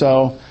destroyed.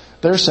 So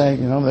they're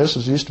saying, this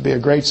used to be a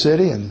great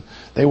city, and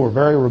they were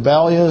very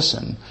rebellious,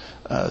 and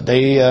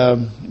they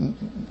have,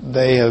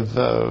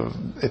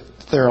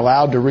 if they're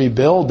allowed to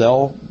rebuild,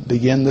 they'll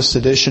begin the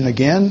sedition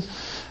again.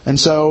 And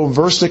so,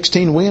 verse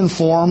 16, we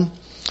inform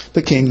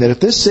the king that if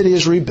this city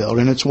is rebuilt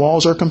and its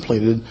walls are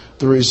completed,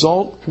 the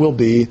result will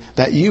be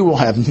that you will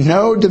have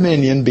no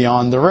dominion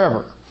beyond the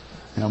river.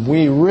 And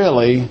we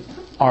really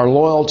are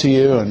loyal to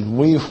you, and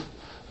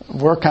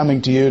we're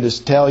coming to you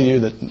to tell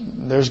you that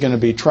there's going to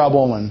be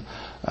trouble, and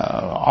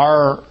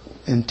our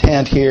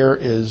intent here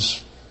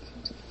is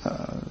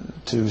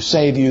to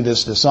save you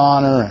this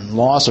dishonor and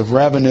loss of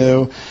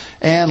revenue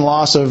and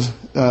loss of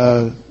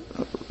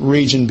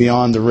region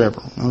beyond the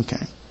river.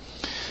 Okay.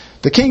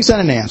 The king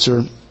sent an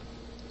answer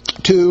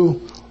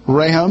to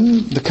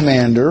Rahum, the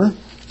commander,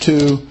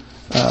 to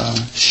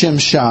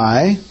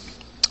Shimshai,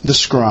 the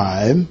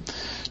scribe,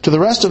 to the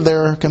rest of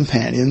their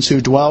companions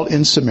who dwelt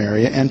in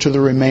Samaria, and to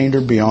the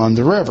remainder beyond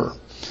the river.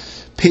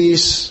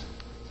 Peace,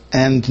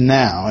 and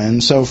now,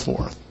 and so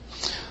forth.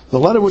 The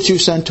letter which you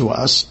sent to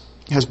us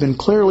has been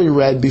clearly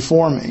read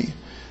before me,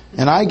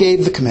 and I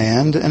gave the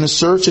command, and a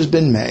search has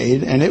been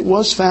made, and it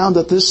was found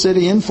that this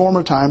city in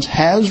former times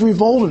has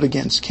revolted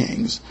against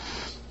kings,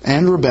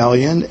 and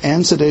rebellion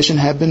and sedition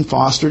have been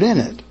fostered in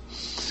it.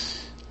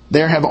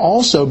 There have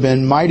also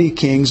been mighty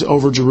kings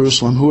over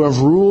Jerusalem who have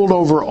ruled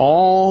over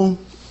all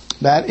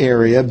that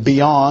area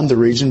beyond the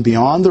region,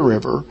 beyond the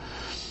river,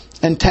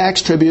 and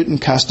tax, tribute,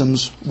 and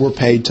customs were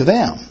paid to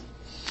them.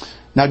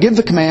 Now give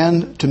the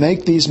command to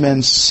make these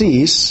men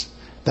cease,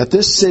 that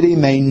this city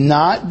may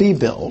not be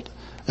built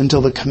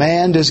until the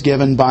command is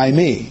given by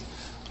me.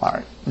 All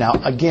right. Now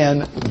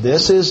again,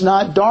 this is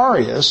not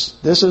Darius.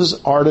 This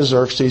is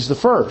Artaxerxes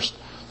I.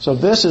 So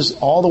this is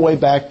all the way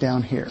back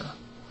down here.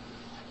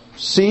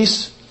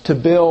 Cease to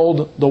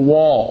build the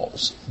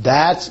walls.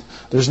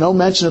 There's no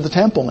mention of the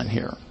temple in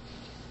here.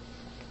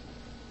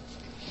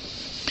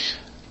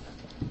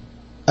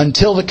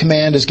 Until the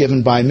command is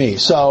given by me.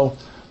 So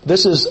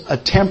this is a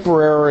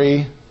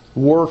temporary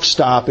work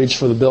stoppage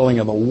for the building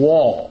of the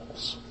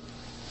walls.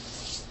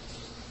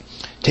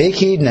 Take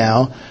heed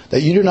now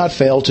that you do not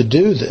fail to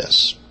do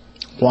this.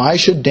 Why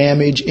should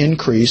damage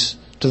increase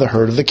to the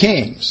hurt of the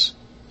kings?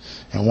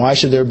 And why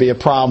should there be a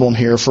problem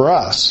here for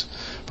us?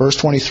 Verse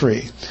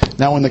 23.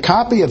 Now when the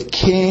copy of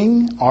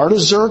King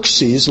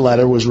Artaxerxes'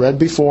 letter was read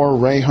before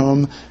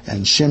Rehum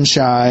and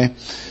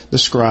Shimshai the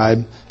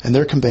scribe and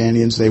their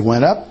companions, they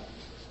went up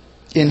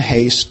in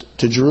haste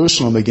to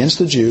Jerusalem against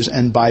the Jews,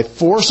 and by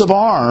force of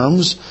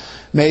arms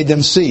made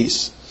them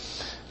cease.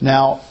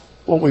 Now,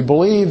 what we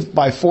believe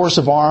by force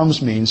of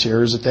arms means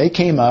here is that they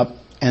came up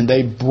and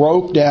they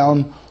broke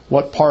down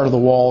what part of the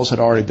walls had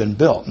already been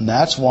built. And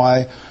that's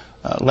why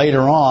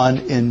later on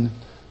in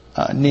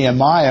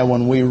Nehemiah,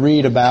 when we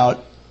read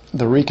about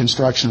the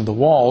reconstruction of the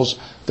walls,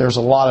 there's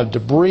a lot of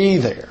debris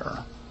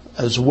there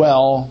as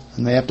well,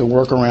 and they have to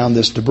work around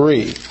this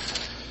debris.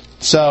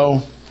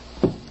 So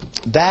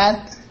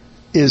that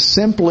is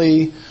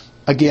simply,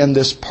 again,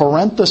 this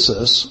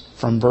parenthesis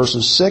from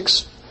verses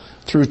 6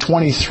 through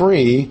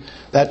 23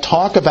 that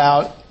talk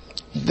about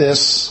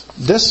this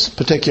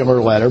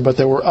particular letter, but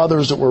there were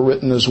others that were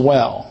written as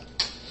well.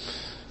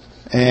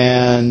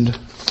 And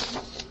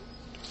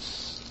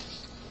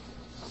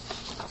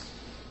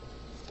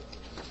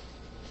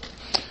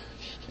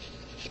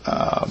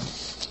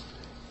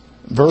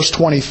verse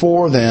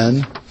 24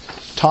 then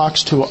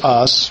talks to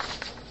us.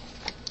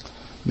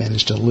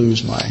 Managed to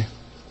lose my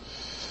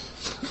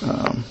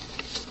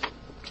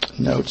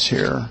notes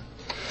here.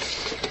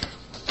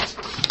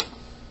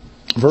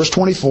 Verse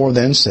 24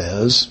 then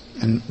says,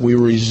 and we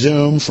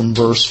resume from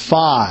verse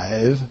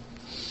 5,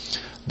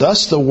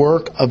 thus the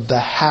work of the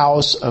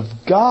house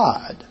of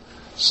God.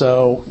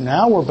 So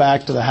now we're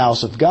back to the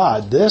house of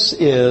God. This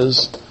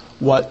is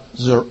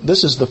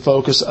the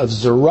focus of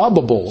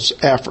Zerubbabel's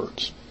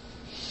efforts.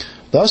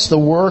 Thus the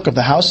work of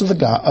the house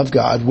of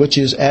God, which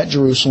is at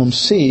Jerusalem,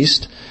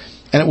 ceased,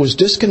 and it was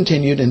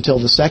discontinued until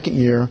the second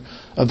year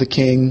of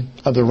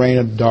the reign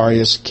of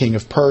Darius, king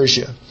of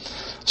Persia.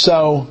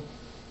 So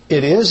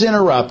it is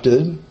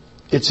interrupted.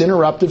 It's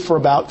interrupted for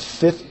about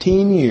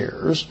 15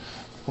 years.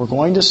 We're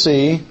going to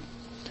see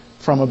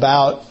from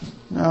about,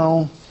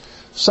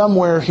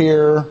 somewhere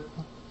here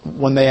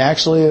when they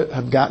actually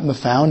have gotten the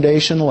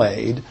foundation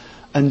laid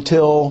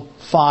until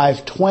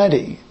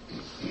 520.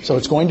 So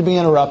it's going to be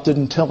interrupted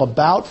until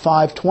about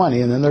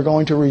 520, and then they're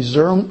going to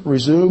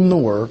resume the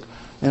work,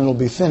 and it'll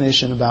be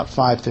finished in about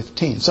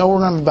 515. So we're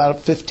going to have about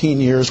 15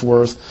 years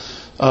worth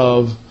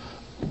of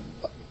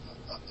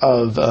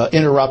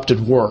interrupted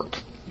work.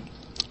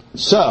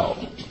 So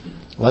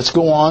let's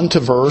go on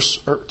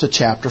to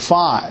chapter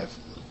 5.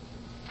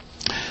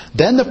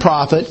 Then the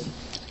prophet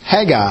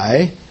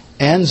Haggai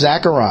and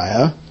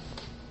Zechariah,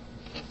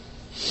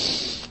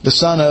 the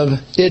son of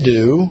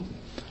Iddu,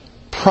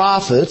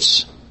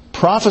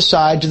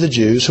 prophesied to the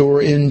Jews who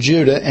were in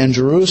Judah and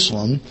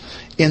Jerusalem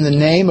in the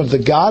name of the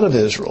God of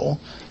Israel,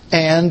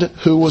 and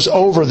who was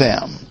over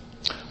them.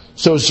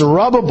 So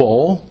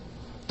Zerubbabel,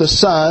 the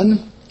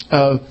son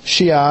of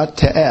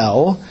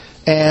Shealtiel,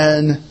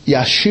 and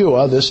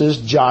Yeshua, this is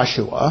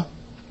Joshua,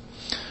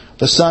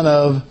 the son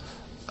of,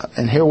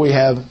 and here we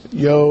have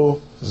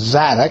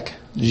Jozadak.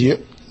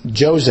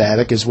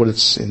 Jozadak is what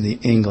it's in the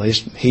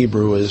English.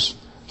 Hebrew is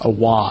a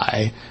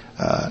Y.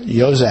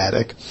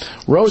 Jozadak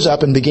rose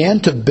up and began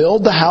to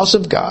build the house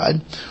of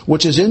God,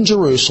 which is in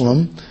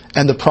Jerusalem,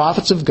 and the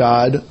prophets of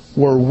God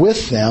were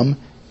with them,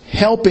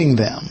 helping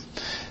them.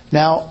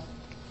 Now,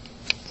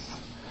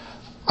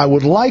 I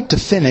would like to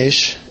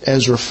finish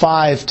Ezra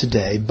 5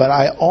 today, but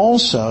I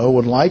also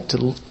would like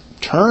to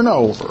turn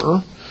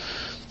over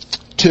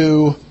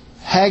to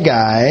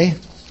Haggai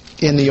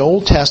in the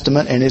Old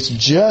Testament, and it's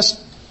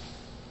just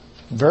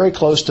very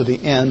close to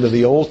the end of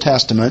the Old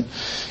Testament,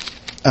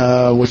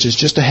 which is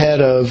just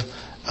ahead of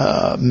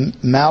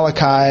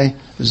Malachi,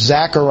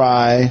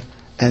 Zechariah,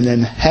 and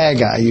then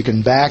Haggai. You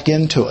can back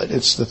into it.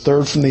 It's the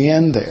third from the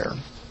end there.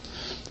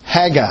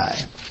 Haggai.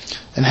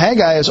 And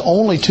Haggai is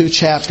only 2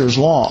 chapters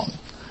long.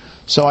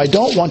 So I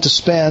don't want to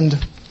spend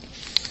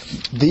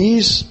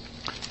these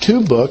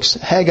 2 books,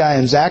 Haggai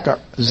and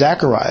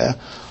Zechariah,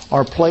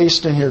 are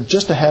placed in here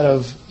just ahead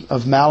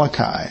of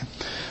Malachi.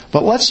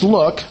 But let's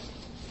look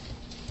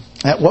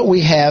at what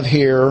we have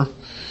here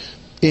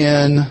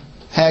in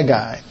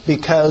Haggai,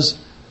 because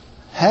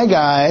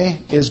Haggai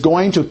is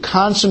going to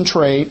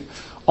concentrate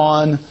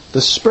on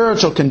the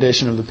spiritual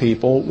condition of the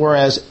people,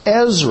 whereas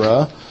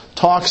Ezra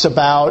talks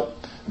about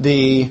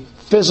the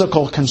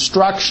physical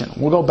construction.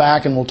 We'll go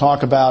back and we'll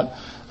talk about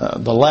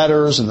the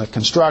letters and the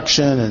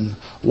construction and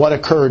what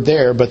occurred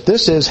there, but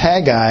this is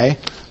Haggai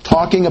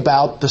talking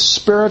about the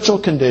spiritual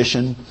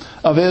condition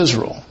of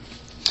Israel.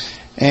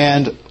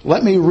 And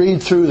let me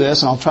read through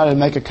this, and I'll try to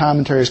make a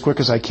commentary as quick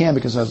as I can,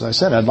 because as I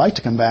said, I'd like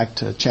to come back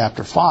to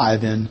chapter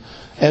 5 in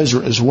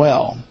Ezra as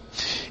well.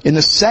 In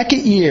the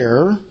second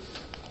year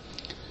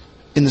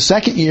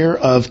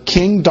of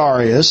King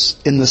Darius,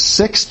 in the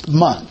 6th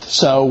month.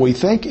 So we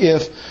think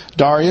if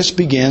Darius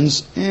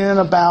begins in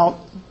about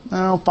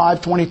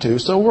 522,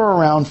 so we're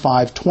around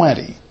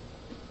 520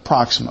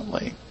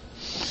 approximately.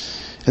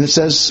 And it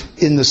says,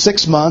 in the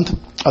 6th month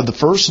of the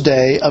first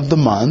day of the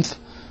month,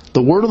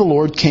 the word of the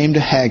Lord came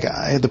to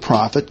Haggai, the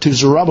prophet, to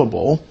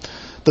Zerubbabel,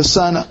 the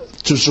son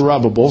to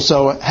Zerubbabel.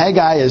 So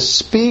Haggai is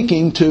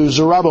speaking to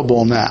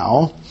Zerubbabel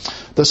now,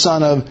 the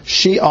son of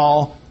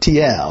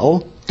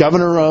Shealtiel,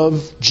 governor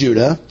of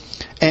Judah,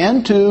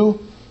 and to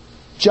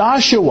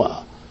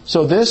Joshua.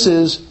 So this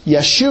is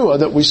Yeshua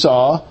that we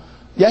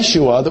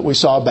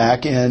saw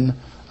back in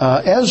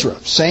Ezra.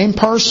 Same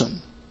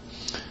person.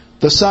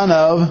 The son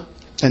of,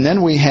 and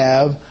then we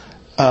have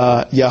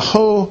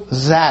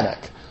Yehozadak.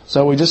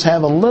 So we just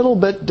have a little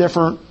bit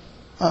different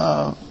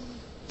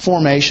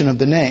formation of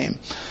the name.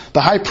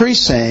 The high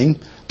priest saying,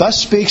 thus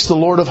speaks the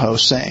Lord of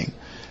hosts, saying,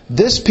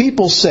 this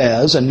people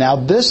says, and now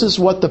this is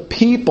what the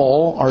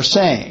people are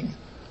saying,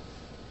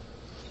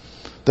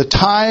 the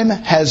time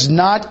has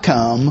not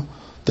come,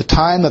 the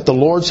time that the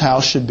Lord's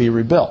house should be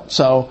rebuilt.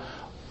 So,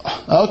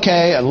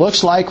 okay, it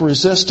looks like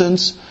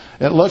resistance.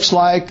 It looks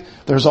like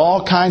there's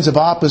all kinds of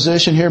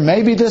opposition here.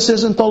 Maybe this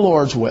isn't the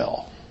Lord's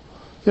will.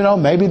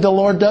 Maybe the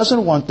Lord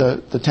doesn't want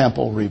the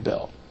temple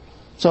rebuilt.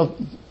 So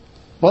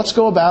let's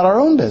go about our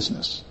own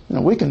business.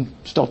 We can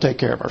still take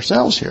care of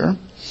ourselves here.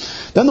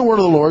 Then the word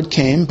of the Lord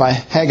came by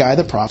Haggai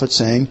the prophet,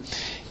 saying,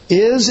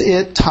 is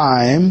it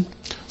time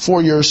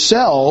for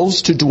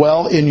yourselves to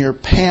dwell in your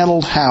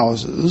paneled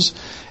houses,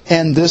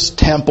 and this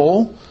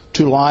temple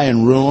to lie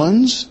in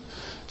ruins?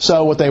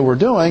 So what they were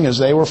doing is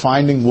they were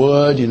finding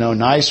wood,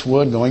 nice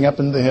wood, going up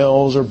into the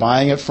hills, or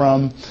buying it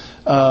from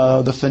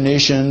the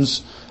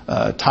Phoenicians,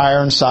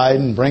 Tyre and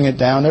Sidon, bring it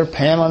down. They're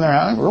paneling their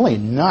house. Really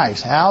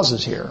nice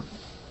houses here.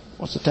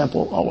 What's the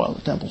temple? Oh, well,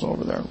 the temple's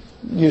over there.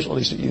 At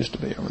least it used to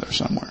be over there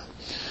somewhere.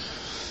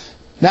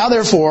 Now,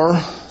 therefore,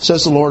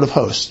 says the Lord of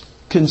hosts,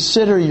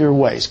 consider your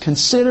ways.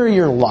 Consider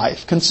your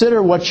life.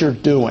 Consider what you're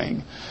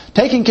doing.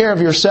 Taking care of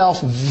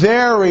yourself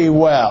very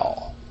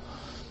well.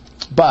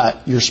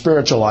 But your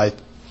spiritual life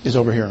is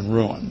over here in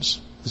ruins,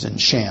 is in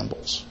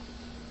shambles.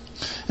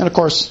 And of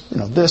course,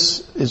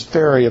 this is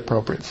very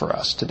appropriate for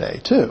us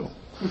today, too.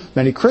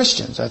 Many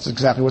Christians, that's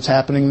exactly what's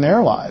happening in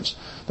their lives.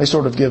 They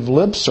sort of give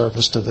lip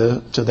service to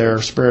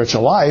their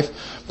spiritual life,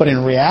 but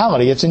in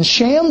reality it's in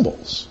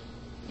shambles.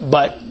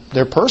 But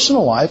their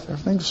personal life,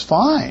 everything's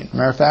fine.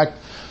 Matter of fact,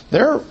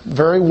 they're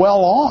very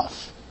well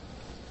off.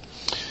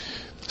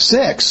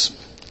 6,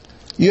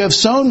 you have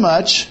sown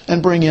much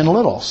and bring in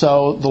little.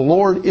 So the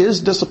Lord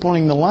is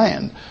disciplining the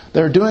land.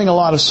 They're doing a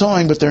lot of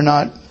sowing, but they're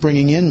not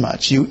bringing in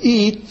much. You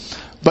eat,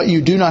 but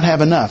you do not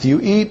have enough. You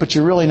eat, but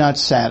you're really not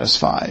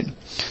satisfied.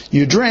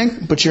 You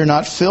drink, but you're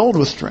not filled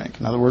with drink.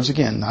 In other words,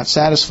 again, not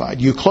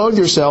satisfied. You clothe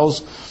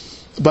yourselves,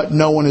 but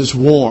no one is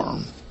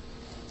warm.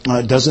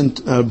 It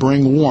doesn't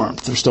bring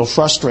warmth. They're still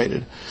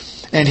frustrated.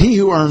 And he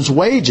who earns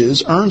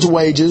wages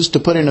to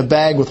put in a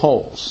bag with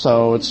holes.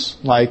 So it's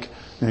like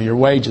your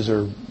wages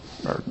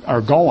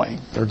are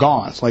going. They're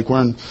gone. It's like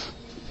wearing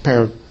a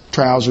pair of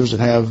trousers that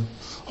have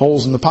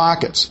holes in the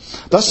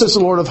pockets. Thus says the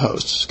Lord of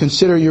hosts,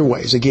 consider your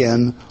ways.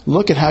 Again,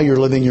 look at how you're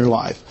living your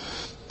life.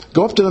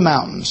 Go up to the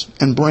mountains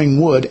and bring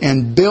wood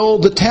and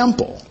build the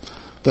temple,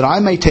 that I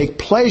may take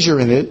pleasure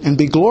in it and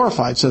be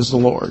glorified, says the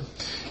Lord.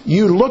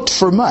 You looked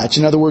for much.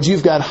 In other words,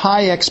 you've got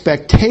high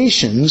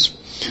expectations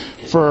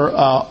for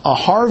a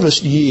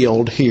harvest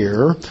yield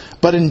here,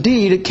 but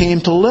indeed it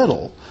came to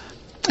little.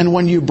 And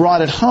when you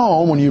brought it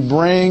home, when you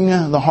bring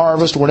the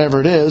harvest, whatever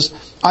it is,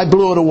 I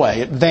blew it away.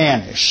 It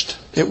vanished.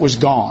 It was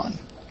gone.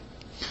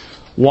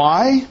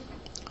 Why?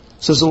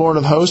 Says the Lord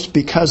of hosts,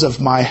 because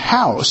of my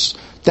house,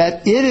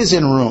 that it is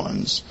in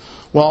ruins,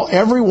 while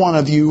every one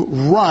of you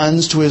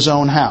runs to his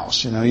own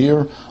house.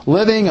 You're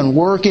living and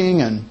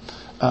working and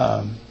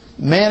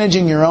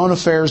managing your own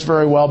affairs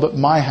very well, but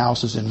my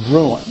house is in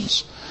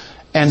ruins.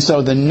 And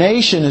so the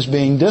nation is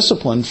being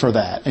disciplined for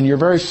that. And you're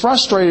very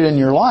frustrated in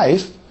your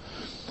life,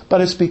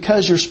 but it's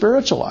because your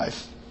spiritual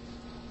life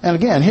And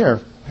again,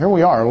 here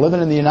we are,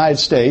 living in the United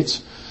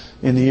States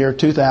in the year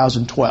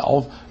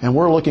 2012, and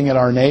we're looking at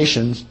our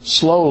nation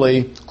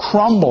slowly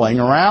crumbling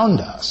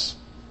around us.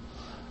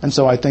 And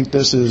so I think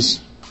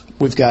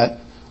we've got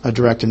a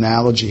direct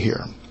analogy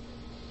here.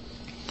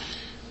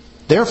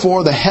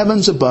 Therefore, the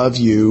heavens above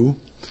you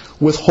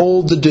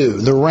withhold the dew,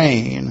 the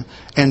rain,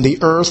 and the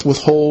earth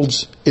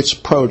withholds its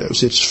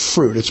produce, its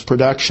fruit, its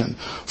production.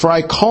 For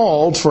I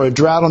called for a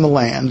drought on the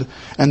land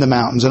and the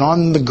mountains, and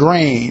on the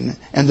grain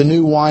and the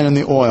new wine and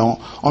the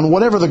oil, on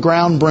whatever the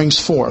ground brings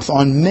forth,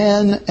 on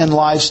men and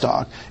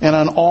livestock, and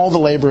on all the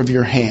labor of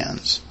your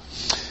hands.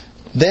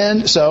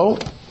 This,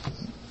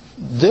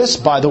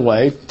 by the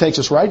way, takes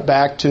us right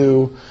back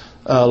to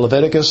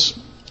Leviticus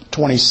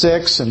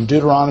 26 and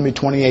Deuteronomy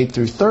 28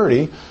 through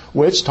 30,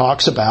 which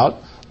talks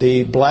about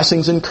the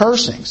blessings and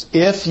cursings.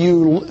 If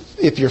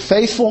you're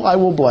faithful, I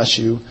will bless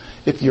you.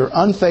 If you're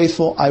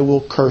unfaithful, I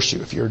will curse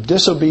you. If you're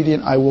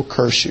disobedient, I will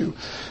curse you.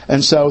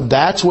 And so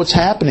that's what's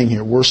happening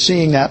here. We're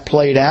seeing that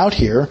played out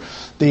here,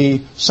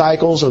 the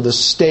cycles or the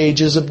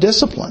stages of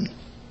discipline.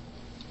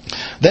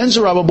 Then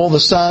Zerubbabel, the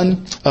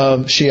son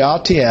of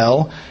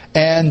Shealtiel,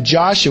 and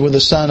Joshua, the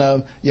son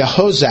of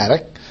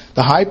Jehozadak,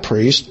 the high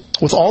priest,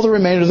 with all the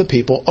remainder of the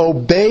people,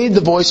 obeyed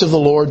the voice of the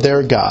Lord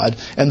their God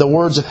and the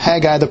words of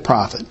Haggai the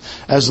prophet,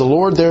 as the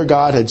Lord their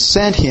God had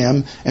sent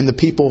him, and the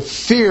people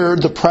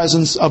feared the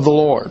presence of the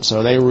Lord.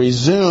 So they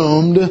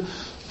resumed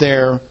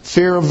their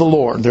fear of the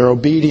Lord, their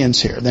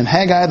obedience here. Then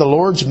Haggai, the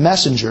Lord's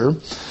messenger,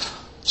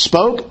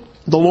 spoke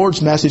the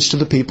Lord's message to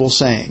the people,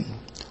 saying,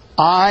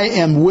 I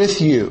am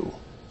with you,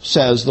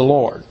 says the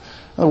Lord.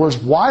 In other words,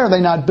 why are they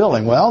not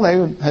building? Well,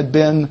 they had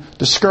been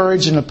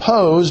discouraged and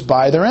opposed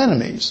by their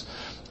enemies.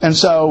 And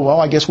so,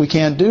 I guess we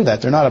can't do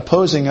that. They're not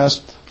opposing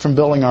us from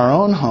building our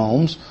own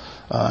homes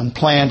and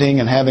planting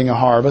and having a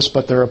harvest,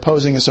 but they're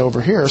opposing us over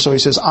here. So he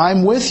says,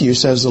 I'm with you,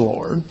 says the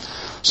Lord.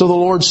 So the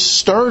Lord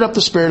stirred up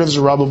the spirit of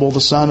Zerubbabel,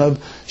 the son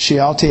of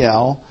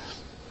Shealtiel,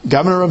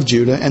 governor of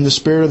Judah, and the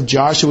spirit of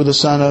Joshua, the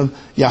son of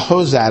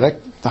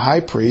Jehozadak, the high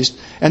priest,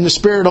 and the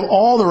spirit of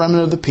all the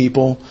remnant of the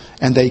people,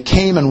 and they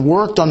came and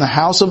worked on the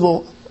house of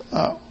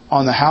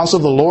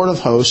the Lord of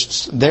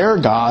hosts, their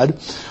God,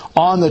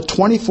 on the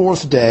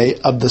 24th day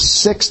of the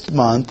 6th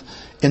month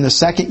in the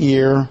second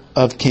year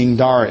of King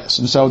Darius.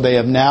 And so they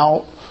have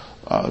now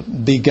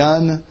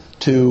begun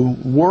to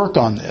work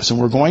on this. And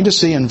we're going to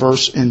see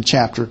in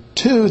chapter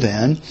 2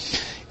 then,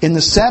 in the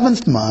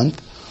 7th month,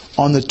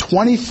 on the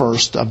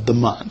 21st of the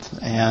month.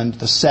 And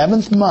the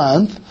 7th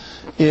month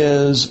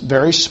is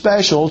very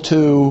special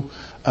to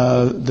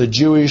the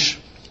Jewish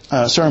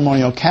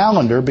ceremonial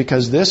calendar,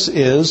 because this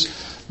is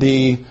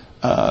the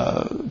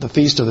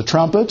Feast of the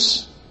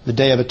Trumpets, the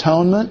Day of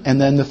Atonement,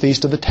 and then the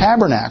Feast of the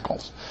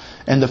Tabernacles.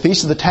 And the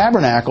Feast of the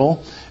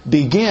Tabernacle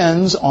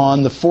begins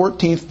on the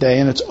 14th day,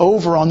 and it's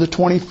over on the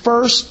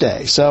 21st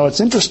day. So it's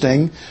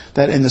interesting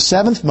that in the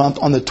 7th month,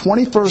 on the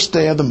 21st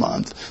day of the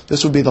month,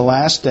 this would be the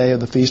last day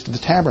of the Feast of the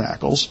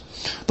Tabernacles,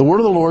 the word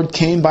of the Lord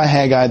came by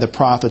Haggai the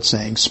prophet,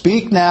 saying,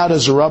 Speak now to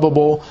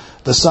Zerubbabel,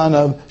 the son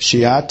of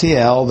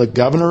Shealtiel, the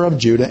governor of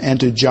Judah, and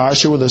to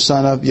Joshua, the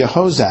son of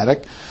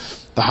Jehozadak,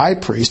 the high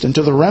priest, and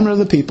to the remnant of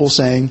the people,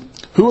 saying,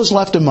 Who is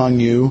left among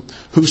you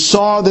who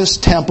saw this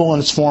temple in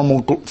its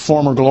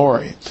former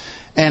glory?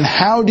 And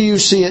how do you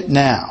see it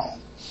now?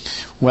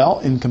 Well,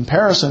 in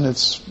comparison,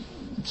 it's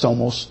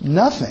almost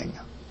nothing.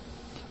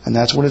 And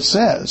that's what it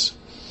says.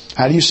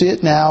 How do you see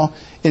it now?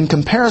 In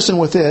comparison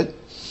with it,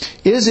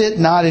 is it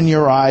not in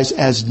your eyes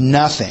as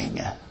nothing?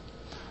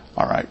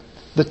 All right.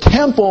 The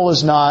temple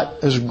is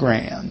not as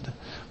grand.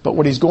 But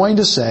what he's going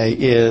to say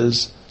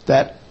is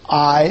that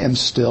I am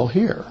still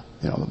here.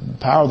 The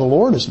power of the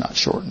Lord is not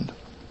shortened.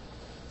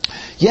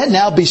 Yet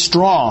now be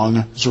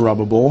strong,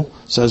 Zerubbabel,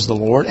 says the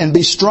Lord, and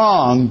be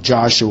strong,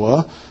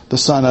 Joshua, the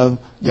son of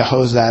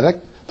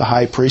Jehozadak, the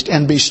high priest,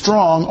 and be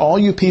strong, all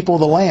you people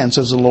of the land,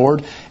 says the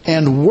Lord,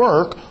 and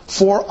work,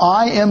 for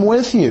I am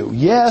with you.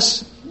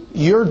 Yes,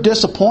 you're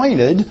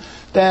disappointed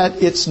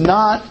that it's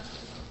not,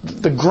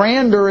 the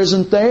grandeur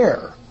isn't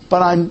there,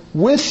 but I'm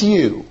with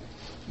you.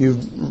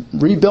 You've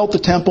rebuilt the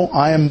temple,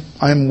 I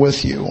am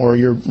with you, or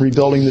you're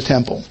rebuilding the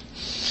temple.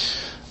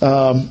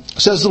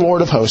 Says the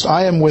Lord of hosts,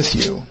 I am with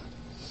you.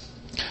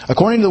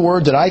 According to the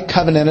word that I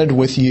covenanted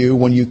with you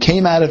when you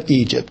came out of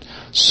Egypt,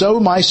 so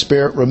my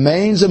spirit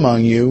remains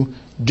among you.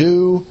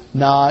 Do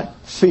not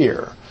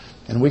fear.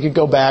 And we could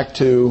go back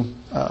to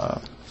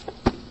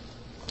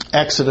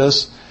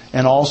Exodus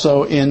and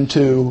also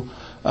into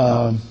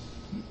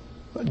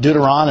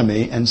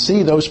Deuteronomy and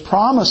see those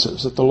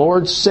promises that the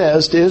Lord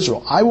says to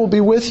Israel. I will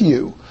be with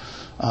you.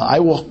 I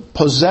will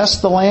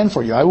possess the land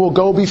for you. I will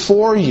go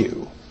before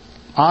you.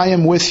 I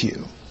am with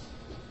you.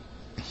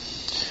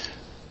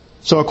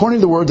 So according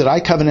to the word that I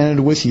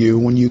covenanted with you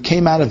when you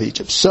came out of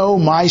Egypt, so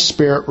my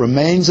spirit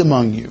remains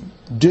among you.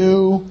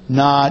 Do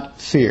not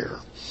fear.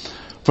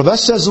 For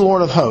thus says the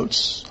Lord of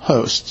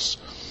hosts,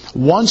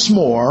 once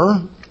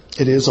more,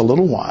 it is a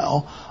little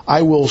while,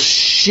 I will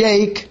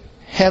shake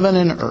heaven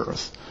and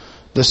earth,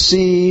 the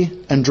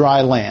sea and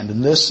dry land.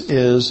 And this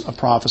is a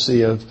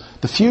prophecy of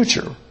the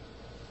future.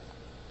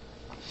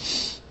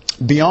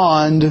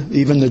 beyond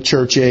even the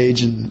church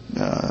age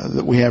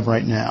that we have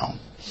right now.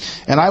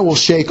 And I will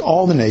shake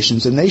all the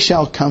nations, and they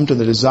shall come to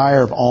the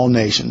desire of all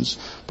nations.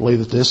 I believe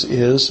that this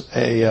is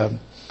a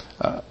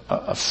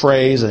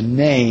phrase, a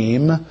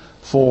name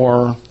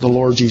for the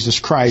Lord Jesus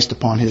Christ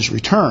upon His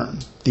return,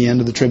 the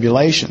end of the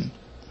tribulation.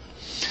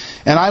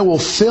 And I will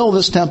fill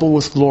this temple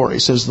with glory,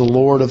 says the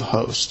Lord of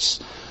hosts.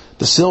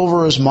 The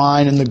silver is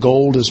mine and the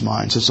gold is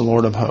mine, says the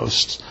Lord of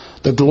hosts.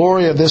 The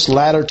glory of this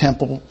latter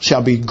temple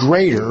shall be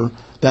greater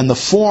than the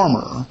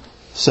former,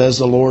 says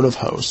the Lord of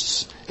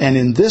hosts. And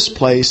in this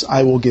place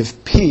I will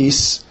give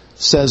peace,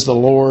 says the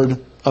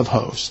Lord of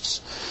hosts.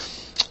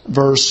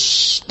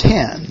 Verse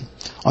 10.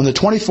 On the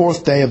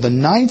 24th day of the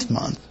 9th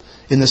month,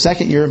 in the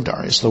 2nd year of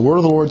Darius, the word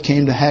of the Lord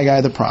came to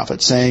Haggai the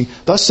prophet, saying,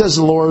 Thus says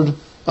the Lord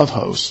of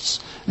hosts.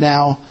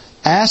 Now,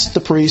 ask the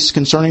priests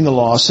concerning the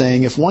law,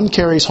 saying, if one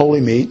carries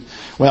holy meat,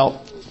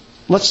 well,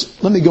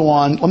 let me go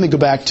on. Let me go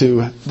back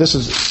to,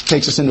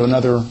 takes us into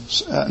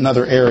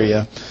another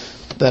area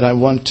that I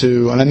want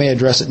to, and I may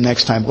address it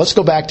next time. Let's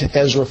go back to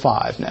Ezra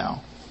 5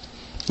 now.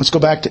 Let's go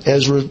back to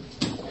Ezra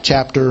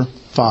chapter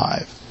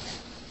 5.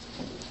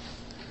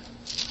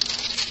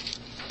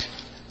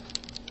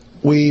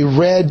 We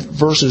read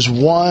verses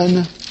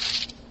 1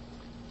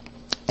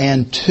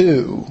 and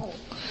 2.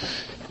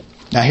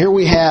 Now here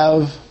we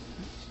have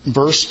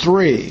verse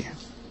 3.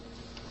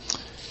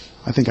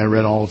 I think I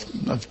read all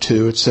of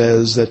 2. It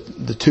says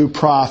that the two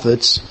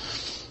prophets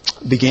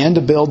began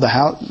to build the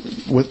house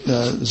with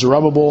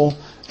Zerubbabel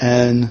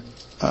and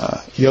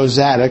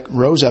Jozadak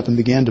rose up and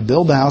began to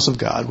build the house of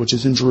God, which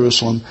is in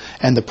Jerusalem,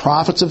 and the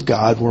prophets of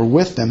God were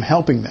with them,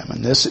 helping them.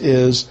 And this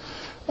is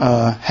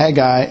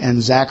Haggai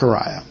and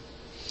Zechariah.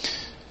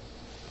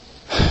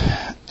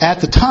 At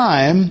the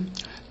time,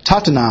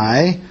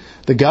 Tattenai,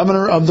 the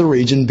governor of the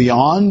region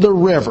beyond the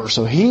river,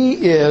 so he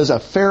is a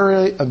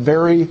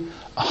very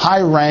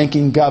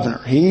high-ranking governor.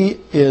 He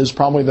is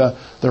probably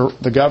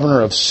the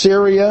governor of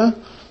Syria,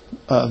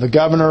 the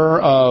governor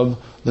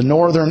of the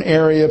northern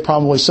area,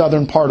 probably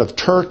southern part of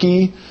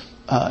Turkey,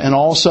 and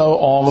also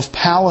all of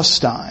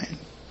Palestine.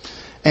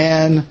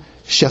 And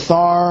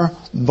Shethar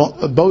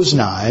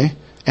Boznai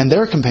and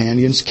their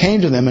companions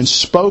came to them and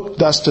spoke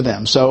thus to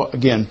them. So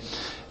again,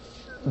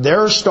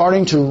 they're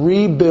starting to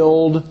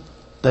rebuild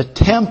the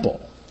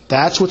temple.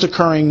 That's what's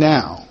occurring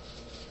now.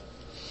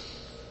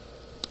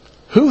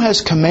 Who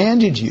has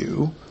commanded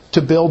you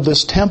to build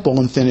this temple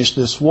and finish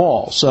this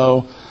wall?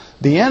 So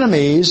the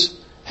enemies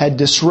had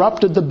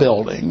disrupted the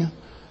building.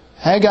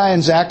 Haggai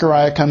and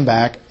Zechariah come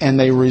back and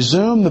they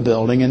resume the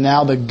building, and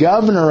now the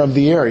governor of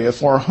the area,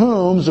 for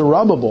whom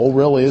Zerubbabel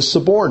really is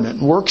subordinate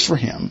and works for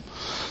him,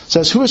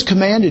 says, who has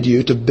commanded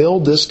you to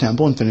build this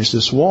temple and finish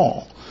this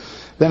wall?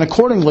 Then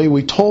accordingly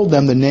we told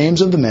them the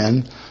names of the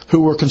men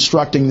who were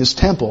constructing this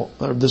temple,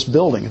 or this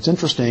building. It's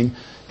interesting.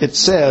 It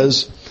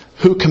says,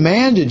 who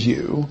commanded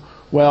you?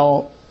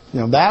 Well,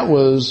 that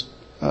was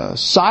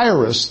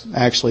Cyrus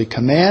actually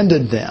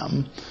commanded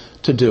them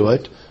to do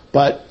it,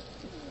 but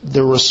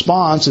the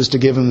response is to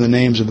give them the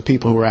names of the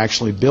people who were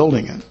actually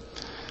building it.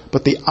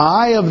 But the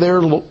eye of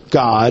their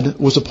God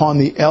was upon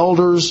the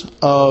elders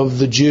of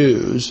the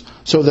Jews,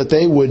 so that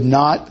they would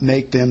not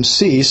make them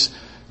cease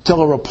till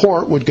a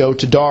report would go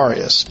to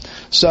Darius.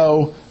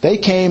 So they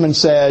came and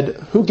said,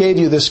 who gave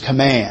you this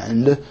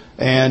command?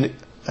 And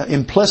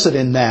implicit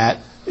in that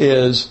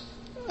is,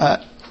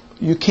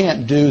 you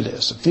can't do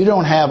this. If you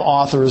don't have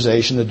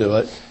authorization to do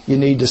it, you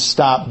need to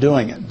stop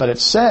doing it. But it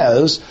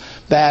says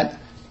that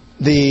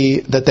they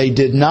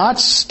did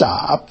not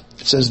stop.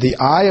 It says the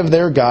eye of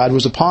their God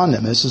was upon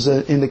them. This is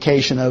an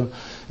indication of,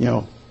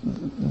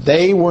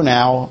 they were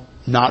now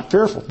not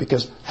fearful,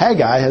 because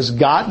Haggai has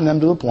gotten them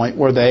to the point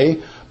where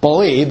they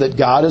believe that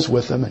God is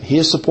with them and He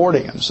is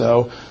supporting them.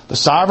 So the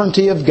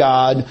sovereignty of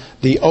God,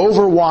 the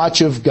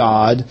overwatch of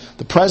God,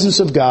 the presence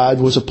of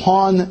God was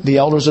upon the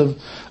elders of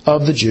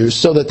the Jews,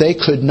 so that they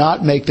could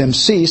not make them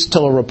cease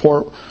till a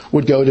report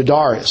would go to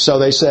Darius. So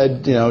they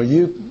said,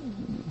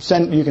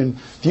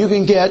 if you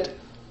can get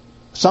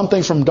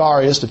something from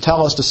Darius to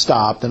tell us to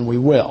stop, then we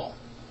will.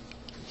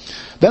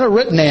 Then a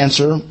written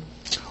answer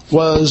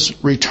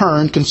was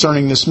returned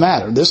concerning this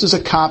matter. This is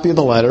a copy of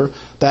the letter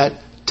that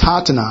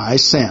Tattenai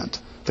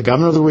sent, the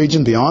governor of the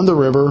region beyond the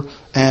river,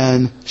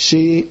 and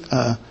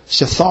Shethar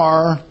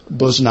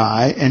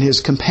Boznai and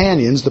his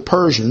companions, the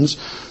Persians,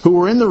 who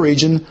were in the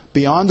region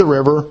beyond the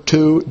river,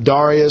 to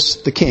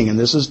Darius the king. And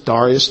this is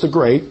Darius the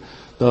Great,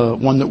 the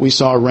one that we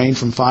saw reign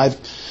from about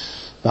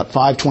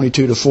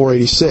 522 to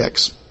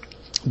 486.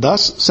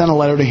 Thus sent a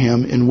letter to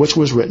him, in which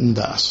was written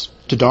thus,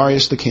 to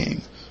Darius the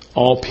king,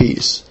 all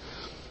peace.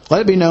 Let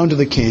it be known to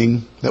the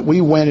king that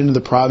we went into the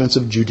province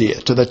of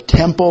Judea, to the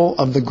temple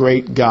of the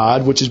great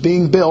God, which is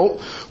being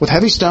built with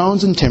heavy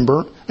stones, and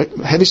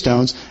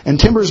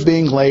timbers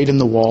being laid in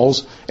the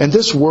walls. And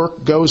this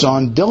work goes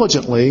on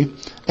diligently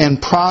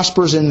and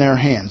prospers in their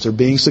hands. They're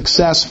being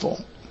successful.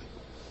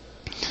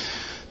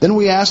 Then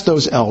we asked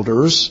those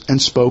elders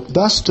and spoke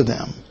thus to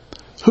them,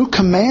 who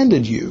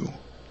commanded you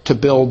to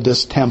build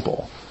this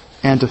temple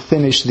and to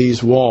finish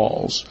these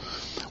walls?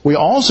 We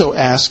also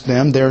asked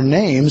them their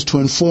names to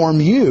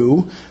inform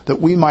you that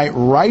we might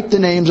write the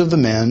names of the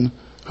men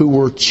who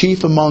were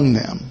chief among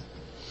them.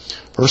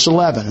 Verse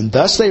 11, and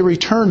thus they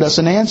returned us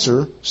an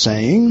answer,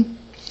 saying,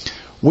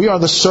 we are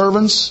the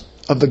servants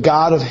of the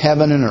God of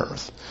heaven and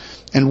earth,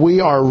 and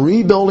we are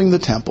rebuilding the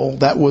temple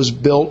that was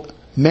built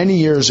many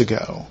years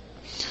ago,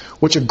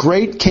 which a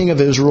great king of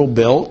Israel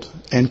built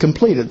and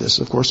completed. This,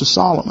 of course, is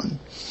Solomon.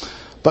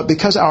 But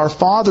because our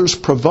fathers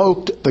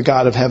provoked the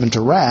God of heaven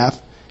to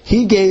wrath,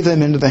 He gave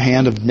them into the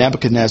hand of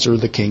Nebuchadnezzar,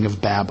 the king of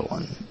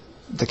Babylon,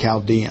 the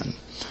Chaldean,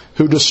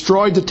 who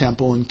destroyed the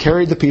temple and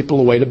carried the people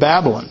away to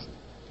Babylon.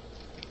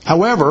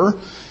 However,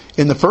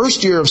 in the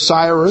first year of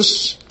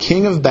Cyrus,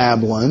 king of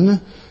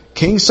Babylon,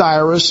 King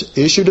Cyrus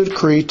issued a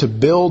decree to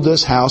build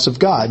this house of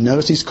God.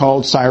 Notice he's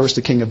called Cyrus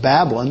the king of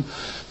Babylon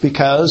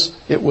because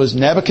it was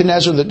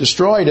Nebuchadnezzar that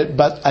destroyed it,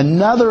 but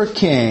another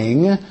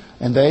king,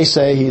 and they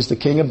say he's the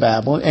king of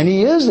Babylon, and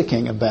he is the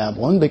king of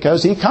Babylon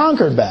because he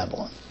conquered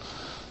Babylon.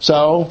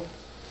 So,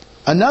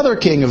 another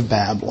king of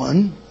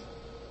Babylon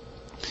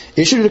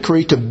issued a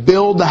decree to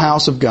build the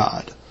house of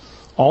God.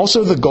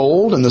 Also the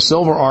gold and the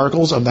silver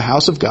articles of the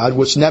house of God,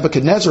 which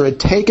Nebuchadnezzar had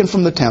taken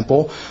from the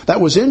temple that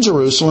was in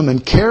Jerusalem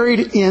and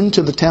carried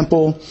into the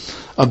temple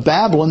of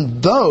Babylon,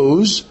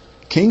 those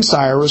King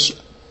Cyrus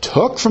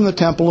took from the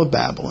temple of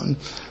Babylon,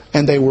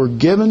 and they were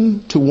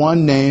given to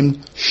one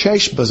named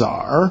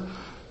Sheshbazzar,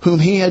 whom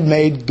he had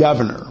made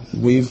governor.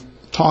 We've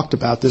talked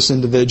about this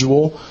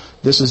individual.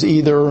 This is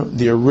either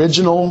the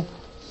original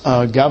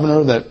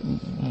governor that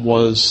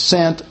was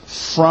sent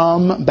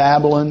from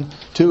Babylon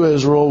to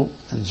Israel,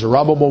 and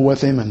Zerubbabel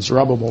with him, and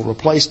Zerubbabel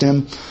replaced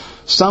him.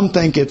 Some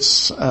think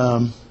it's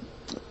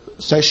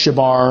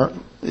Sheshbazzar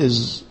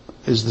is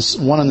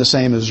one and the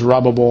same as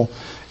Zerubbabel.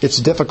 It's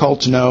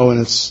difficult to know,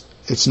 and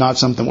it's not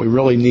something we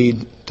really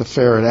need to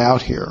ferret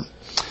out here.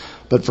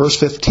 But verse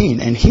 15,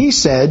 and he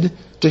said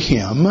to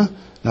him,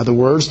 in other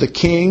words, the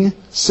king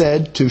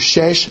said to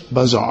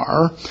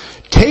Sheshbazzar,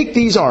 take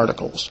these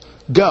articles,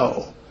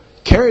 go,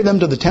 carry them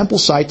to the temple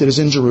site that is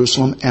in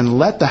Jerusalem, and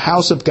let the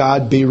house of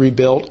God be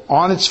rebuilt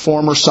on its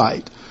former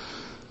site.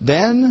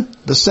 Then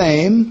the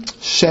same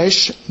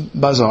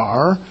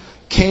Sheshbazzar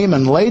came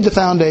and laid the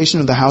foundation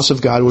of the house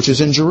of God, which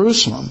is in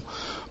Jerusalem.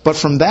 But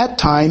from that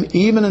time,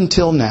 even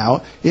until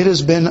now, it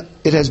has been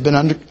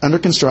under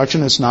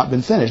construction. It's not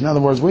been finished. In other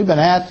words, we've been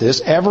at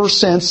this ever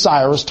since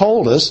Cyrus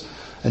told us,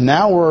 and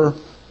now we're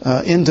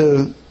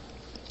into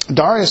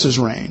Darius's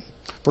reign.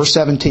 Verse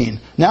 17,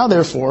 now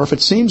therefore, if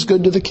it seems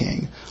good to the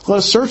king, let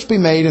a search be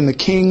made in the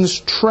king's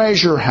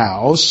treasure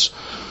house,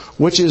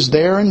 which is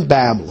there in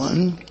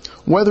Babylon,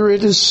 whether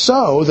it is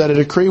so that a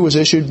decree was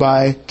issued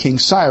by King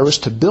Cyrus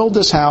to build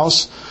this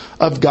house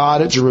of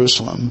God at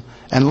Jerusalem,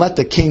 and let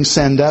the king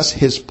send us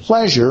his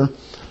pleasure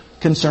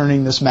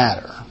concerning this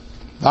matter.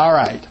 All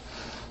right.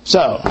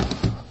 So,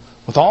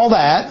 with all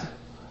that,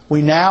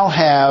 we now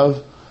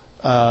have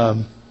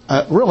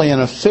really an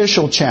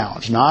official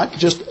challenge, not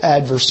just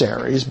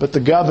adversaries, but the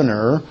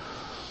governor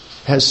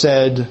has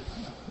said,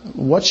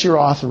 what's your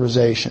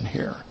authorization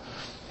here?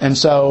 And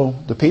so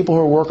the people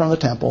who are working on the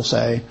temple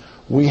say,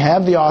 we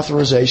have the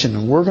authorization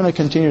and we're going to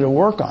continue to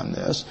work on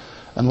this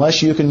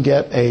unless you can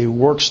get a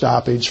work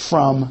stoppage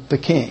from the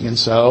king. And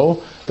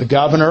so the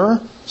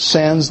governor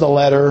sends the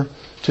letter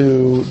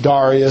to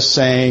Darius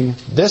saying,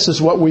 this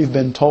is what we've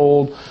been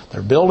told.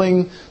 They're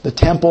building the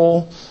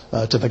temple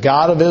to the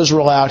God of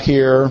Israel out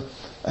here.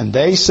 And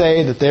they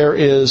say that there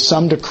is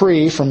some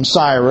decree from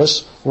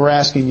Cyrus. We're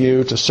asking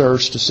you to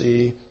search to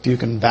see if you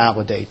can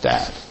validate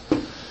that.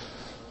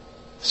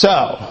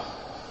 So,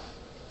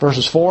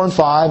 verses 4 and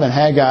 5 in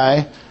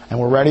Haggai, and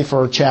we're ready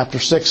for chapter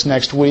 6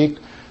 next week.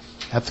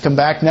 Have to come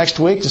back next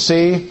week to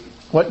see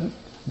what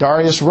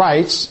Darius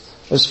writes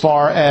as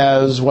far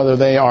as whether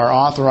they are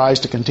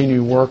authorized to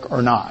continue work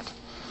or not.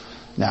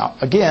 Now,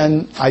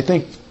 again, I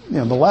think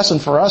the lesson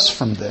for us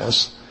from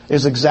this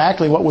is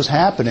exactly what was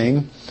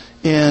happening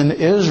in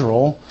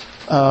Israel.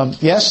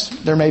 Yes,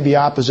 there may be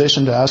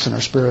opposition to us in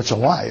our spiritual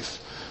life,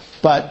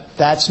 but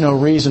that's no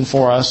reason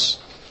for us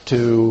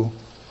to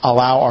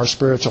allow our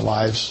spiritual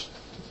lives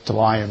to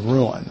lie in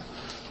ruin.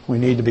 We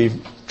need to be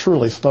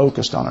truly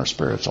focused on our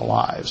spiritual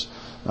lives,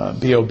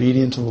 be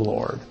obedient to the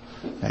Lord,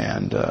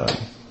 and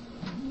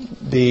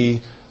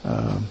be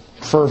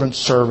fervent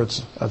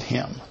servants of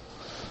Him.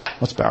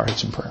 Let's bow our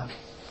heads in prayer.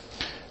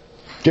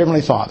 Dear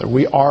Heavenly Father,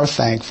 we are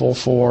thankful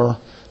for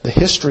the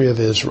history of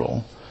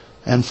Israel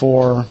and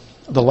for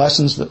the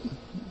lessons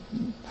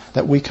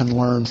that we can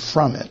learn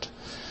from it.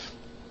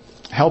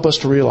 Help us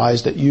to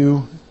realize that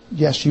you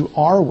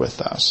are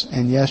with us,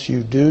 and yes,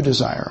 you do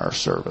desire our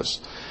service.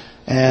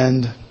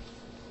 And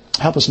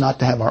help us not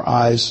to have our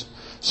eyes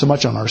so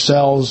much on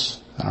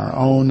ourselves and our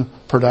own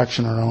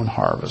production, our own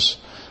harvest,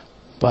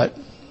 but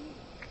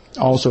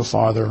also,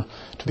 Father,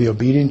 to be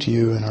obedient to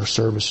you in our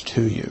service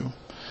to you.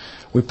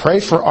 We pray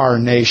for our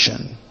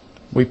nation.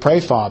 We pray,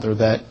 Father,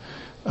 that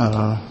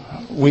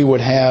we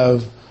would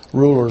have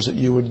rulers, that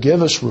you would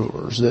give us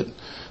rulers that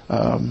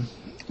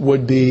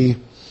would be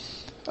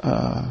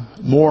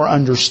more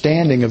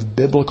understanding of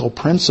biblical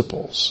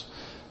principles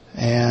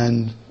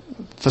and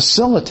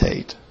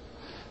facilitate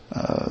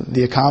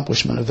the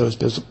accomplishment of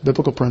those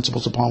biblical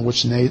principles upon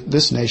which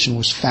this nation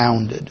was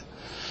founded.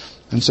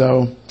 And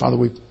so, Father,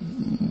 we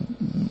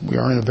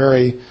are in a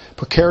very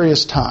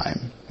precarious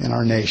time in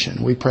our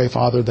nation. We pray,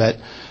 Father, that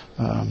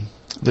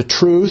the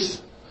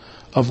truth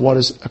of what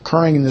is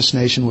occurring in this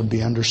nation would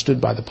be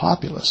understood by the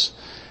populace,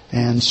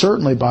 and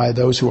certainly by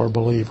those who are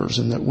believers,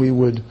 and that we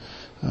would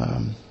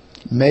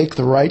make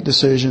the right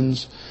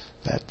decisions,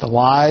 that the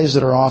lies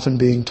that are often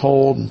being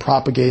told and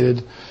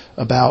propagated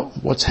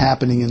about what's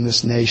happening in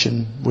this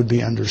nation would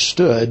be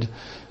understood,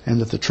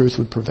 and that the truth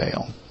would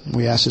prevail.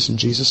 We ask this in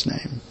Jesus'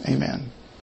 name. Amen.